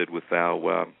survey we did with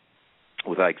our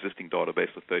existing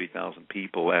database of 30,000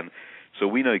 people. And so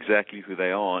we know exactly who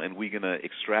they are, and we're going to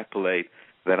extrapolate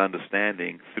that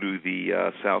understanding through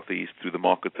the Southeast, through the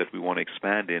market that we want to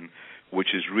expand in,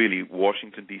 which is really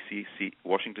Washington, D.C.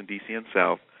 and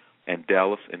South, and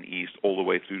Dallas and East, all the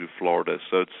way through to Florida.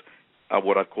 So it's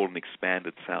what I call an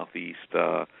expanded Southeast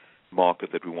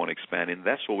market that we want to expand in.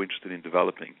 That's what we're interested in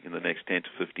developing in the next 10 to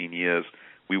 15 years.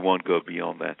 We won't go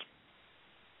beyond that.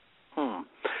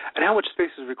 And how much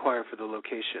space is required for the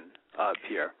location,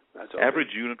 Pierre? Average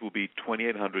unit will be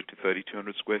 2,800 to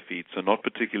 3,200 square feet, so not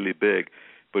particularly big,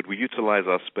 but we utilize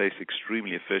our space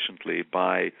extremely efficiently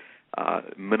by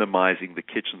minimizing the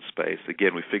kitchen space.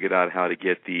 Again, we figured out how to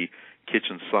get the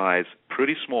kitchen size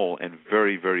pretty small and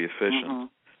very, very efficient.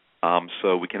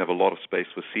 So we can have a lot of space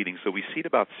for seating. So we seat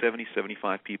about 70,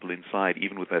 75 people inside,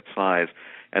 even with that size,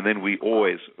 and then we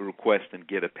always request and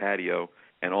get a patio,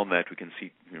 and on that we can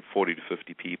seat 40 to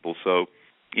 50 people. So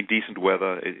in decent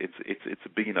weather, it's a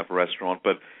big enough restaurant.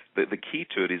 But the key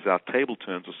to it is our table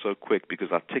turns are so quick because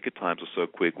our ticket times are so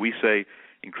quick. We say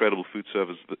incredible food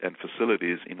service and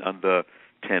facilities in under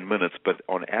 10 minutes, but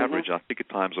on average our ticket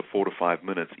times are 4 to 5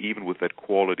 minutes, even with that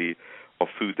quality of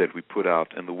food that we put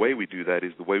out. And the way we do that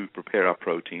is the way we prepare our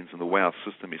proteins and the way our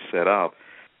system is set up.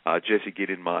 Jesse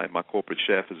Gideon, my corporate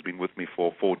chef, has been with me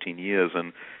for 14 years,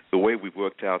 and the way we've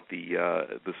worked out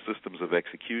the systems of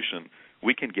execution,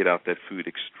 we can get out that food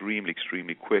extremely,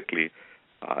 extremely quickly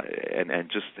and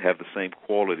just have the same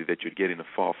quality that you'd get in a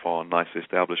far, far nicer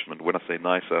establishment. When I say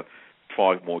nicer,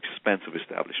 far more expensive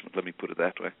establishment. Let me put it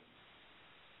that way.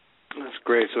 That's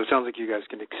great. So it sounds like you guys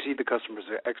can exceed the customers'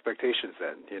 expectations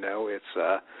then,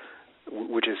 it's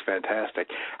which is fantastic.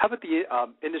 How about the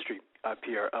industry,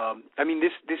 Pierre?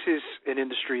 This is an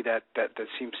industry that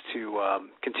seems to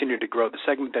continue to grow, the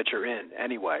segment that you're in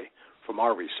anyway, from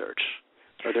our research.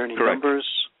 Are there any numbers?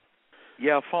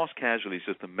 Yeah, fast casual is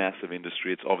just a massive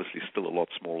industry. It's obviously still a lot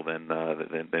smaller than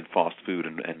fast food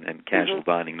and casual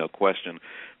dining, no question,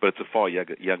 but it's a far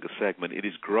younger segment. It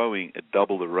is growing at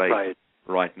double the rate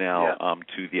right now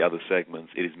to the other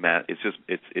segments. It's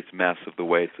massive the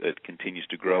way it continues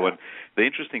to grow. And the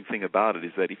interesting thing about it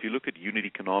is that if you look at unit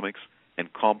economics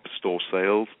and comp store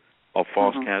sales of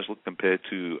fast casual compared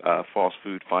to fast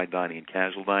food, fine dining, and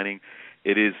casual dining,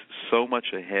 it is so much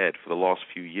ahead for the last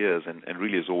few years and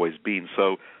really has always been.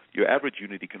 So your average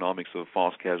unit economics of a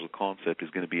fast casual concept is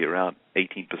going to be around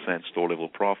 18% store-level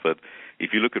profit. If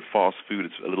you look at fast food,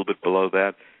 it's a little bit below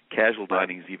that. Casual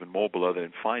dining is even more below that,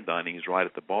 and fine dining is right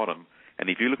at the bottom. And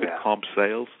if you look at comp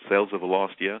sales over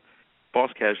last year,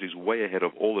 fast casual is way ahead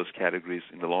of all those categories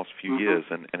in the last few years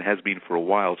and has been for a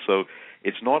while. So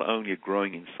it's not only a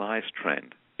growing in size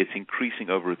trend, it's increasing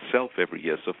over itself every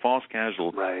year. So fast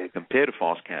casual compared to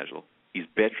fast casual is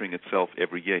bettering itself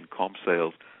every year in comp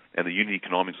sales, and the unit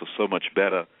economics are so much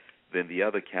better than the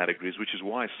other categories, which is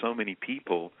why so many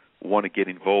people want to get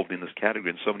involved in this category,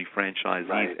 and so many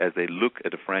franchisees, as they look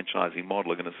at a franchising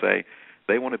model, are going to say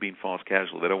they want to be in fast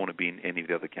casual. They don't want to be in any of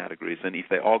the other categories. And if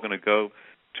they are going to go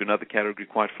to another category,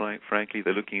 quite frankly,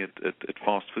 they're looking at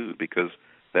fast food because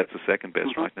that's the second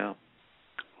best right now.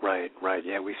 Right.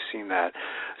 Yeah, we've seen that.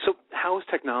 So how has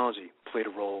technology played a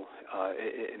role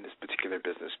in this particular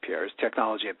business, Pierre? Is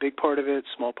technology a big part of it,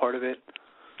 small part of it?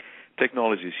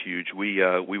 Technology is huge. We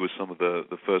were some of the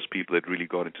first people that really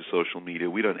got into social media.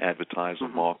 We don't advertise or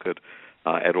market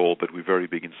at all, but we're very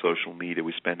big in social media.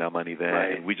 We spend our money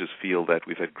there, and we just feel that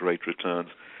we've had great returns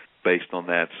based on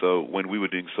that. So when we were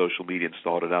doing social media and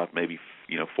started out maybe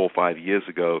 4 or 5 years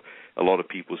ago, a lot of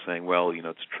people were saying, well,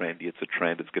 it's trendy, it's a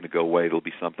trend, it's going to go away, there'll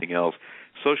be something else.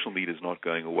 Social media is not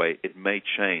going away. It may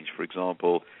change. For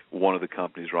example, one of the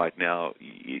companies right now,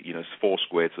 is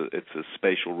Foursquare. It's a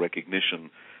spatial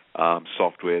recognition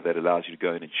software that allows you to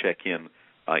go in and check in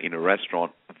a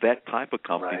restaurant. That type of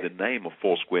company, the name of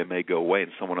Foursquare may go away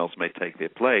and someone else may take their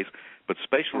place, but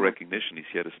spatial recognition is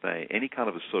here to stay. Any kind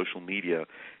of a social media,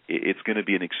 it's going to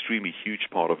be an extremely huge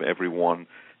part of everyone's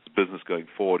business going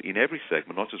forward in every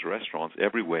segment, not just restaurants,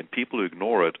 everywhere. And people who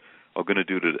ignore it are going to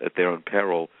do it at their own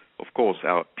peril. Of course,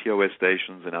 our POS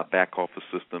stations and our back office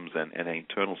systems and our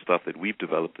internal stuff that we've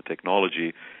developed, the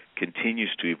technology,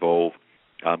 continues to evolve.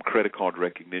 Credit card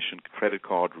recognition, credit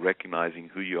card recognizing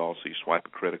who you are, so you swipe a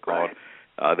credit card.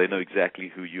 They know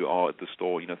exactly who you are at the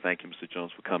store. Thank you, Mr.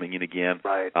 Jones, for coming in again.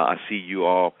 I see you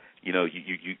are,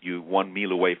 you're one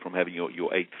meal away from having your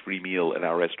 8th free meal at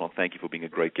our restaurant. Thank you for being a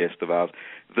great guest of ours.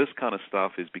 This kind of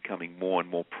stuff is becoming more and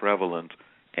more prevalent,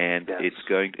 and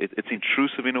it's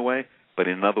intrusive in a way, but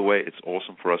in another way, it's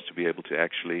awesome for us to be able to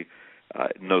actually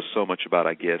know so much about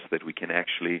our guests that we can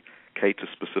actually cater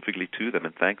specifically to them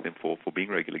and thank them for being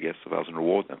regular guests of ours and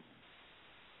reward them.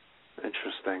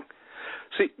 Interesting.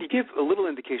 So you give a little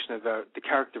indication about the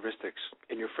characteristics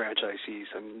in your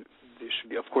franchisees, and they should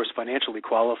be, of course, financially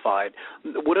qualified.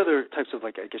 What other types of,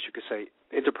 I guess you could say,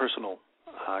 interpersonal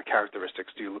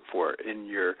characteristics do you look for in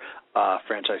your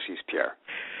franchisees, Pierre?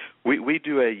 We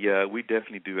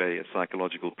definitely do a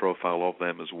psychological profile of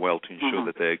them as well to ensure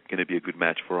that they're going to be a good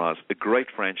match for us. A great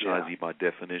franchisee, by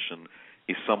definition,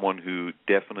 is someone who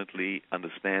definitely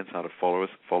understands how to follow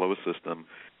a system.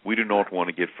 We do not want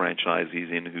to get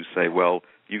franchisees in who say, well,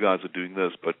 you guys are doing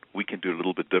this, but we can do it a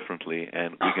little bit differently,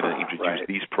 and we're going to introduce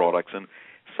these products. And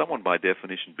someone, by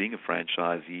definition, being a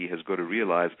franchisee, has got to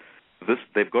realize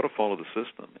they've got to follow the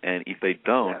system. And if they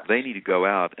don't, they need to go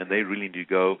out, and they really need to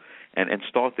go and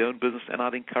start their own business, and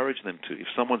I'd encourage them to. If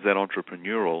someone's that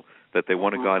entrepreneurial that they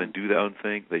want to go out and do their own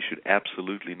thing, they should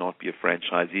absolutely not be a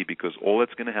franchisee, because all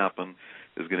that's going to happen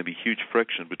is going to be huge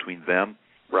friction between them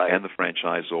and the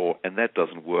franchisor, and that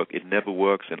doesn't work. It never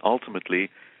works, and ultimately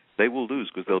they will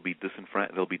lose because they'll be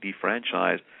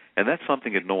defranchised, and that's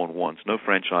something that no one wants. No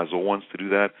franchisor wants to do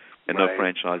that, and no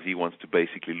franchisee wants to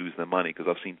basically lose their money, because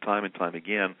I've seen time and time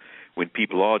again when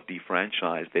people are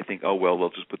defranchised, they think, oh, well, they'll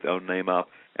just put their own name up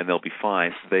and they'll be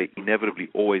fine. They inevitably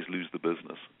always lose the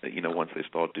business, once they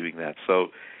start doing that. So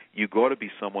you've got to be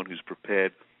someone who's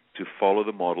prepared to follow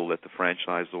the model that the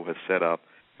franchisor has set up.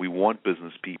 We want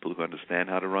business people who understand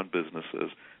how to run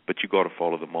businesses, but you've got to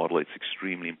follow the model. It's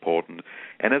extremely important.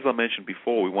 And as I mentioned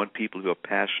before, we want people who are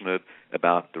passionate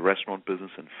about the restaurant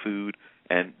business and food,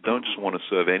 and don't just want to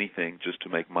serve anything just to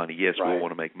make money. Yes, we all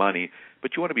want to make money,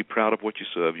 but you want to be proud of what you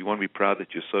serve. You want to be proud that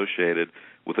you're associated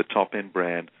with a top-end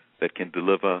brand that can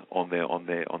deliver on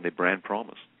their brand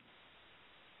promise.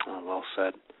 Oh, well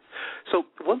said. So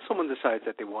once someone decides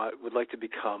that they would like to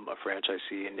become a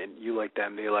franchisee, and you like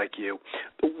them, they like you,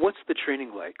 what's the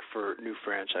training like for new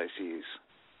franchisees?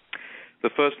 The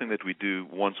first thing that we do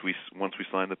once we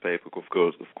sign the paperwork, of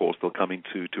course, they'll come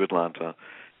into Atlanta,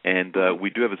 and we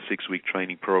do have a 6-week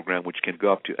training program, which can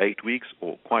go up to 8 weeks,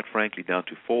 or quite frankly down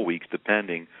to 4 weeks,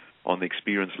 depending on the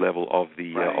experience level of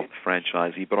the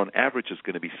franchisee, but on average it's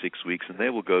going to be 6 weeks, and they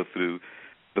will go through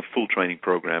the full training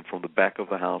program from the back of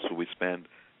the house, where we spend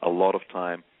a lot of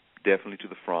time, definitely to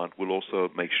the front. We'll also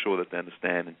make sure that they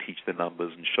understand and teach the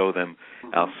numbers and show them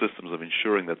our systems of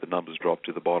ensuring that the numbers drop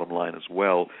to the bottom line as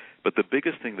well. But the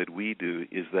biggest thing that we do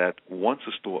is that once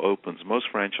a store opens, most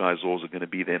franchisors are going to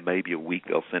be there maybe a week.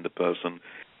 They'll send a person,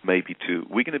 maybe two.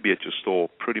 We're going to be at your store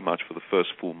pretty much for the first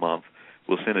full month.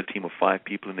 We'll send a team of 5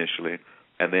 people initially,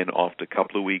 and then after a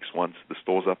couple of weeks, once the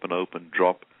store's up and open,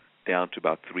 drop down to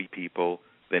about 3 people,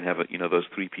 then have those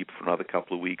 3 people for another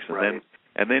couple of weeks,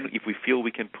 and then if we feel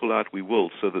we can pull out, we will.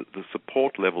 So the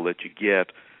support level that you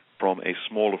get from a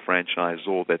smaller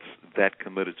franchisor that's that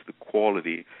committed to the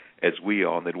quality as we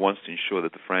are, and that wants to ensure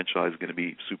that the franchise is going to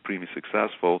be supremely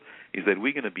successful, is that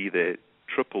we're going to be there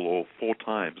triple or 4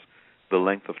 times the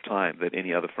length of time that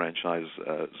any other franchisor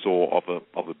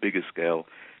of a bigger scale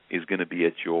is going to be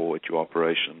at your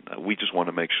operation. We just want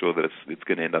to make sure that it's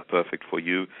going to end up perfect for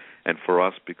you and for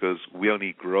us, because we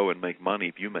only grow and make money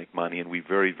if you make money, and we're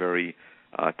very, very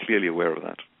clearly aware of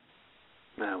that.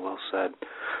 Yeah, well said.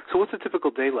 So what's a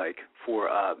typical day like for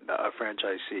a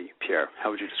franchisee, Pierre?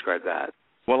 How would you describe that?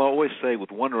 Well, I always say with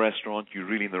one restaurant, you're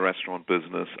really in the restaurant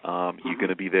business. You're going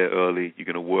to be there early. You're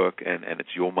going to work, and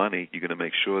it's your money. You're going to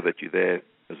make sure that you're there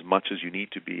as much as you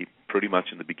need to be pretty much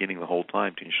in the beginning the whole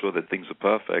time to ensure that things are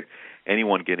perfect.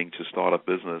 Anyone getting to start a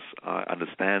business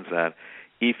understands that.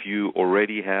 If you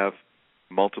already have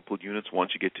multiple units,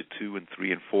 once you get to 2 and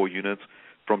 3 and 4 units,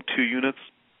 from 2 units,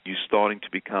 you're starting to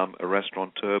become a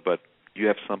restaurateur, but you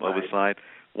have some oversight.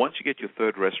 Once you get your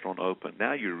 3rd restaurant open,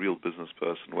 now you're a real business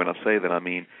person. When I say that, I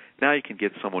mean now you can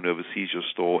get someone who oversees your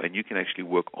store, and you can actually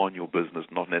work on your business,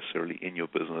 not necessarily in your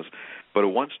business. But a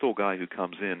one-store guy who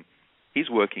comes in, he's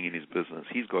working in his business.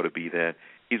 He's got to be there.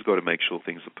 He's got to make sure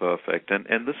things are perfect.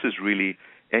 And this is really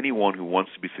anyone who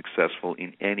wants to be successful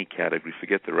in any category,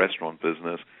 forget the restaurant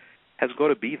business, has got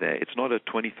to be there. It's not a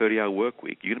 20, 30-hour work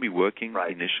week. You're going to be working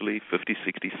initially 50,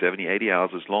 60, 70, 80 hours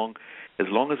as long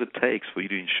as it takes for you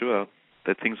to ensure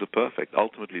that things are perfect.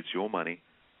 Ultimately, it's your money.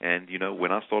 And,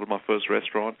 when I started my first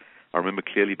restaurant, I remember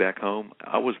clearly back home,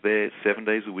 I was there 7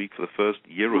 days a week for the first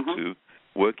year or two,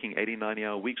 working 80,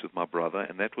 90-hour weeks with my brother,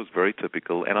 and that was very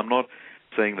typical. And I'm not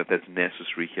saying that that's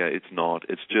necessary here. It's not.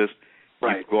 It's just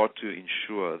you've got to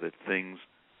ensure that things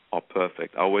are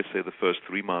perfect. I always say the first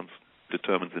 3 months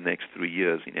determines the next 3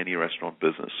 years in any restaurant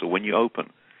business. So when you open,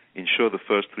 ensure the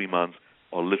first 3 months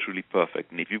are literally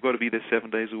perfect. And if you've got to be there 7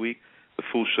 days a week, the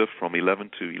full shift from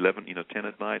 11 to 11, 10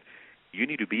 at night, you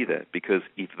need to be there, because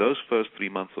if those first 3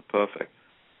 months are perfect,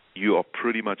 you are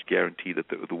pretty much guaranteed that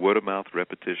the word-of-mouth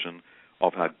repetition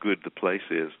of how good the place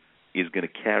is going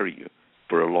to carry you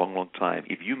for a long, long time.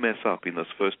 If you mess up in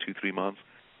those first 2-3 months,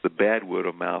 the bad word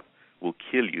of mouth will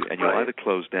kill you, and you'll either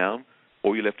close down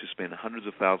or you'll have to spend hundreds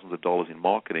of thousands of dollars in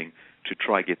marketing to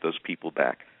try to get those people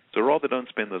back. So rather don't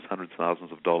spend those hundreds of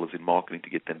thousands of dollars in marketing to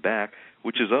get them back,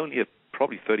 which is only a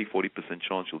probably 30-40%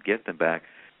 chance you'll get them back.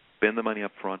 Spend the money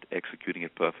up front, executing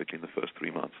it perfectly in the first 3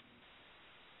 months.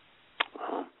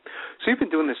 So you've been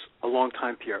doing this a long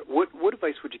time, Pierre. What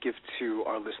advice would you give to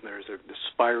our listeners? They're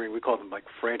aspiring, we call them like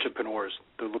franchipreneurs.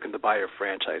 They're looking to buy a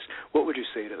franchise. What would you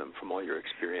say to them from all your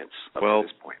experience up to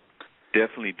this point?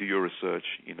 Definitely do your research.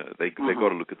 They got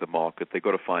to look at the market. They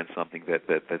got to find something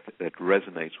that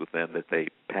resonates with them, that they're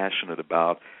passionate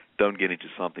about. Don't get into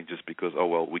something just because,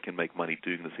 we can make money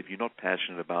doing this. If you're not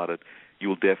passionate about it, you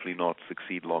will definitely not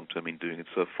succeed long-term in doing it.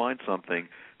 So find something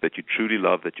that you truly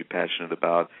love, that you're passionate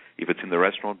about. If it's in the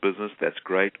restaurant business, that's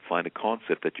great. Find a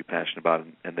concept that you're passionate about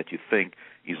and that you think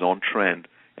is on trend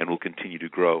and will continue to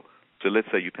grow. So let's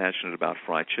say you're passionate about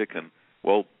fried chicken.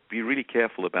 Well, be really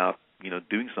careful about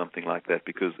doing something like that,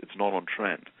 because it's not on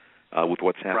trend with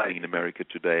what's happening in America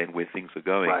today and where things are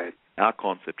going. Our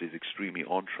concept is extremely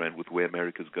on trend with where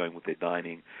America's going with their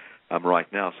dining right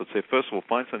now. So I'd say, first of all,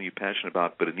 find something you're passionate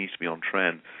about, but it needs to be on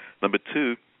trend. Number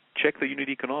 2, check the unit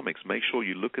economics. Make sure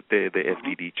you look at their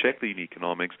FDD, check the unit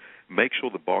economics, make sure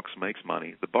the box makes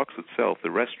money. The box itself, the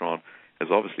restaurant, has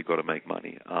obviously got to make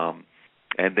money.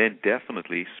 And then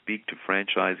definitely speak to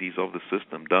franchisees of the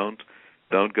system.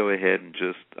 Don't go ahead and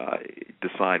just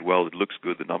decide, it looks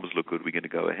good, the numbers look good, we're going to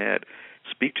go ahead.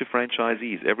 Speak to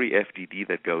franchisees. Every FDD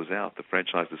that goes out, the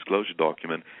franchise disclosure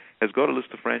document, has got a list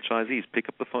of franchisees. Pick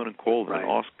up the phone and call them and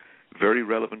ask very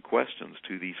relevant questions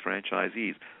to these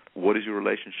franchisees. What is your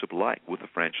relationship like with the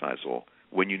franchisor?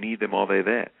 When you need them, are they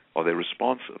there? Are they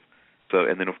responsive? So,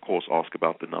 and then, of course, ask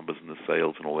about the numbers and the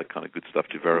sales and all that kind of good stuff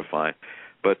to verify.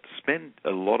 But spend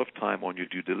a lot of time on your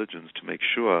due diligence to make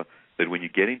sure that when you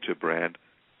get into a brand,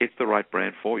 it's the right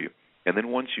brand for you. And then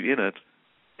once you're in it,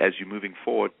 as you're moving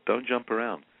forward, don't jump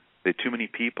around. There are too many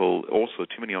people, also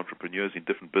too many entrepreneurs in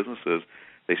different businesses.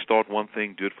 They start one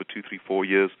thing, do it for 2, 3, 4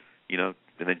 years, and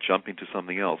then jump into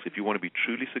something else. If you want to be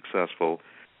truly successful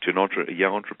to a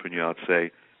young entrepreneur, I'd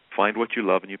say find what you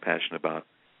love and you're passionate about,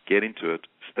 get into it,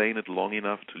 stay in it long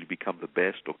enough till you become the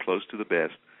best or close to the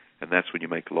best, and that's when you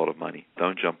make a lot of money.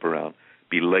 Don't jump around.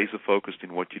 Be laser focused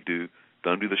in what you do.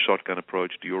 Don't do the shotgun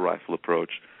approach, do your rifle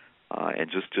approach, and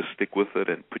just stick with it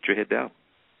and put your head down.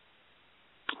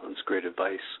 That's great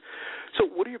advice. So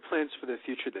what are your plans for the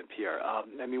future then, Pierre?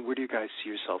 Where do you guys see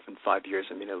yourself in 5 years?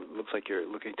 It looks like you're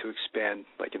looking to expand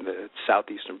like in the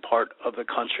southeastern part of the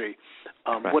country.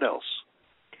 Right. What else?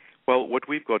 Well, what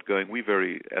we've got going, we're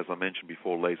very, as I mentioned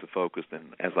before, laser-focused,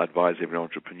 and as I advise every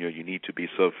entrepreneur, you need to be.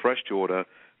 So fresh to order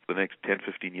for the next 10,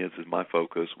 15 years is my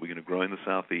focus. We're going to grow in the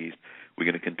Southeast. We're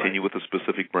going to continue with a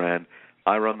specific brand.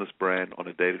 I run this brand on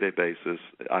a day-to-day basis.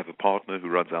 I have a partner who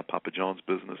runs our Papa John's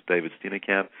business, David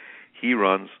Steenekamp. He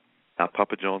runs our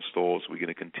Papa John's stores. We're going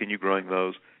to continue growing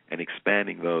those and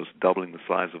expanding those, doubling the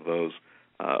size of those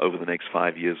over the next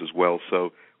 5 years as well.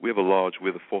 So we're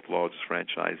the fourth largest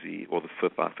franchisee, or the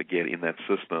fifth, I forget, in that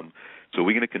system. So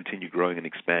we're going to continue growing and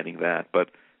expanding that. But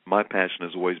my passion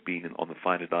has always been on the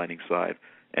finer dining side,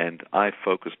 and I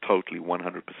focus totally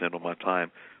 100% of my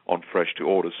time on fresh to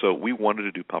order. So we wanted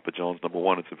to do Papa John's. Number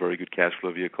one, it's a very good cash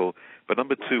flow vehicle. But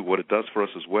number two, what it does for us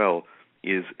as well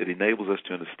is it enables us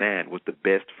to understand what the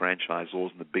best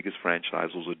franchisors and the biggest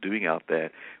franchisors are doing out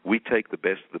there. We take the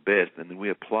best of the best, and then we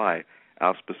apply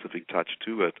our specific touch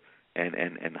to it,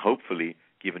 and hopefully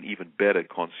give an even better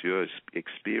concierge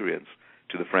experience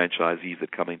to the franchisees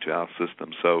that come into our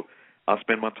system. So I'll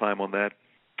spend my time on that,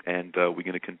 and we're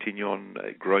going to continue on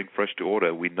growing fresh to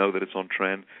order. We know that it's on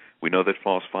trend. We know that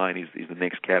fast fine is the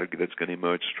next category that's going to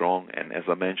emerge strong, and as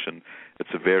I mentioned,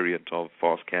 it's a variant of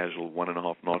fast casual,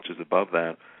 1.5 notches above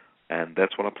that, and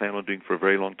that's what I plan on doing for a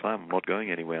very long time. I'm not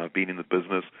going anywhere. I've been in the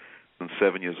business since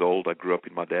 7 years old. I grew up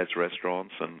in my dad's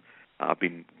restaurants, and I've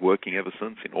been working ever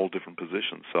since in all different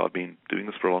positions. So I've been doing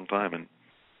this for a long time and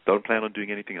don't plan on doing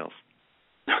anything else.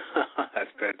 That's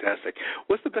fantastic.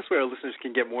 What's the best way our listeners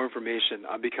can get more information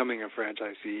on becoming a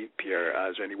franchisee, Pierre?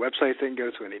 Is there any website they can go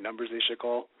to, any numbers they should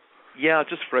call? Yeah,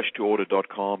 just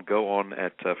freshtoorder.com. Go on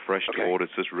at fresh to order.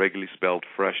 It's just regularly spelled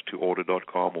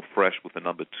freshtoorder.com or fresh with the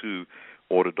number 2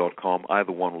 order.com.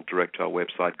 Either one will direct to our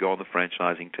website. Go on the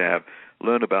franchising tab,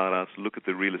 learn about us, look at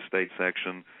the real estate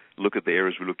section, look at the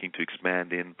areas we're looking to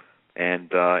expand in, and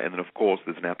then, of course,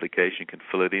 there's an application. You can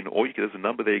fill it in, or there's a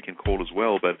number there you can call as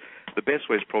well, but the best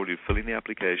way is probably to fill in the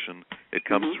application. It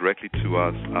comes directly to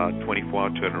us,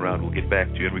 24-hour turnaround. We'll get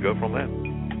back to you, and we go from there.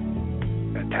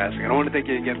 Fantastic. And I want to thank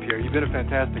you again, Pierre. You've been a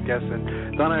fantastic guest,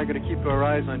 and Don and I are going to keep our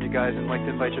eyes on you guys and like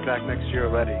to invite you back next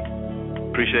year already.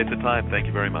 Appreciate the time. Thank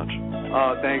you very much.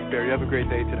 Thanks, Pierre. You have a great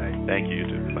day today. Thank you. You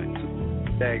too. Bye.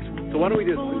 Thanks. So why don't we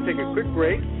just take a quick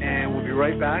break, and we'll be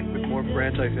right back with more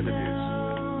franchise interviews.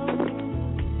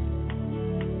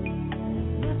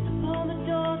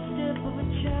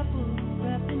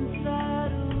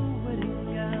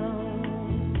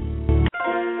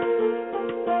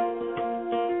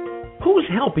 Who's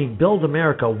helping build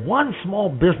America one small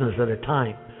business at a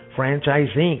time? Franchise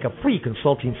Inc., a free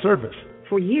consulting service.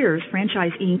 For years,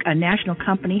 Franchise Inc., a national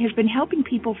company, has been helping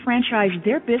people franchise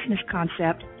their business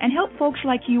concept and help folks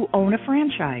like you own a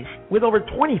franchise. With over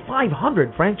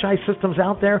 2,500 franchise systems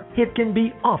out there, it can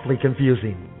be awfully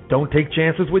confusing. Don't take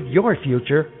chances with your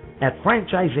future. At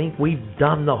Franchise Inc., we've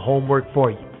done the homework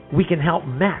for you. We can help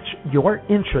match your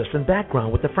interest and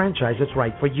background with the franchise that's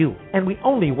right for you. And we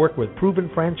only work with proven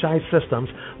franchise systems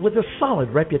with a solid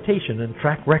reputation and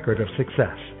track record of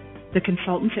success. The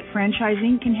consultants at Franchise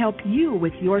Inc. can help you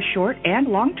with your short and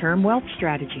long-term wealth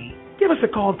strategy. Give us a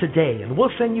call today and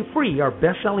we'll send you free our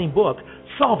best-selling book,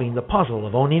 Solving the Puzzle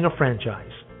of Owning a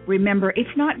Franchise. Remember,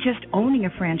 it's not just owning a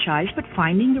franchise, but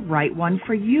finding the right one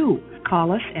for you.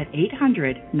 Call us at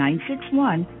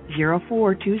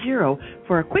 800-961-0420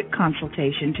 for a quick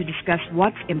consultation to discuss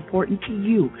what's important to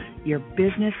you, your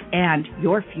business, and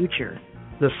your future.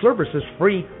 The service is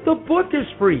free. The book is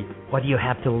free. What do you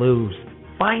have to lose?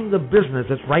 Find the business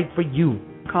that's right for you.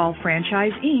 Call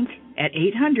Franchise Inc. at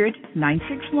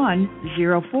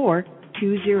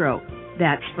 800-961-0420.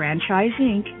 That's Franchise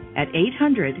Inc. at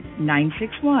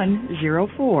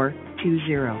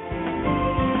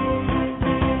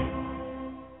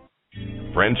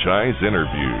 800-961-0420. Franchise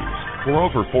Interviews. For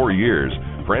over 4 years,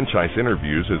 Franchise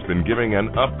Interviews has been giving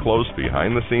an up-close,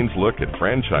 behind-the-scenes look at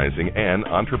franchising and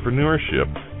entrepreneurship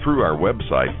through our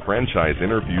website,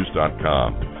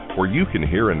 franchiseinterviews.com. where you can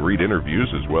hear and read interviews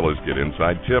as well as get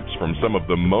inside tips from some of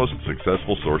the most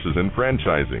successful sources in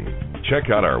franchising. Check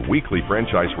out our weekly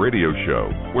franchise radio show,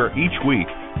 where each week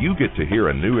you get to hear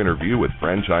a new interview with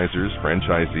franchisers,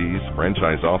 franchisees,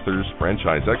 franchise authors,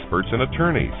 franchise experts, and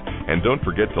attorneys. And don't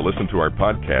forget to listen to our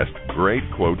podcast, Great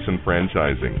Quotes in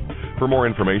Franchising. For more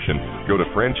information, go to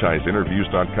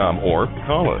franchiseinterviews.com or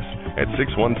call us at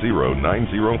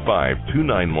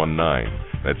 610-905-2919.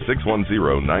 That's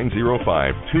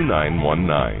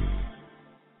 610-905-2919.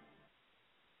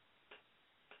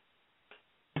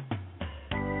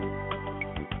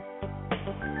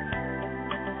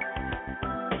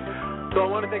 So I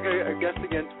want to thank our guest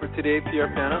again for today, Pierre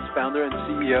Panos, founder and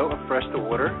CEO of Fresh to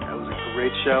Order. That was a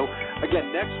great show.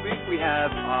 Again, next week we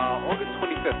have August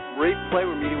 25th, Great Play.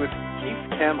 We're meeting with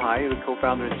Keith Kamhai, the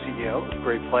co-founder and CEO of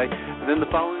Great Play. And then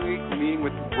the following week, we're meeting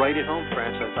with Right at Home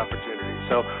Franchise Opportunities.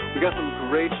 So we got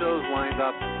some great shows lined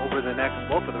up over the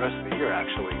for the rest of the year,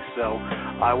 actually. So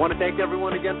I want to thank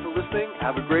everyone again for listening.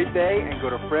 Have a great day, and go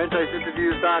to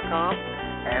franchiseinterviews.com,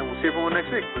 and we'll see everyone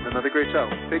next week with another great show.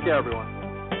 Take care, everyone.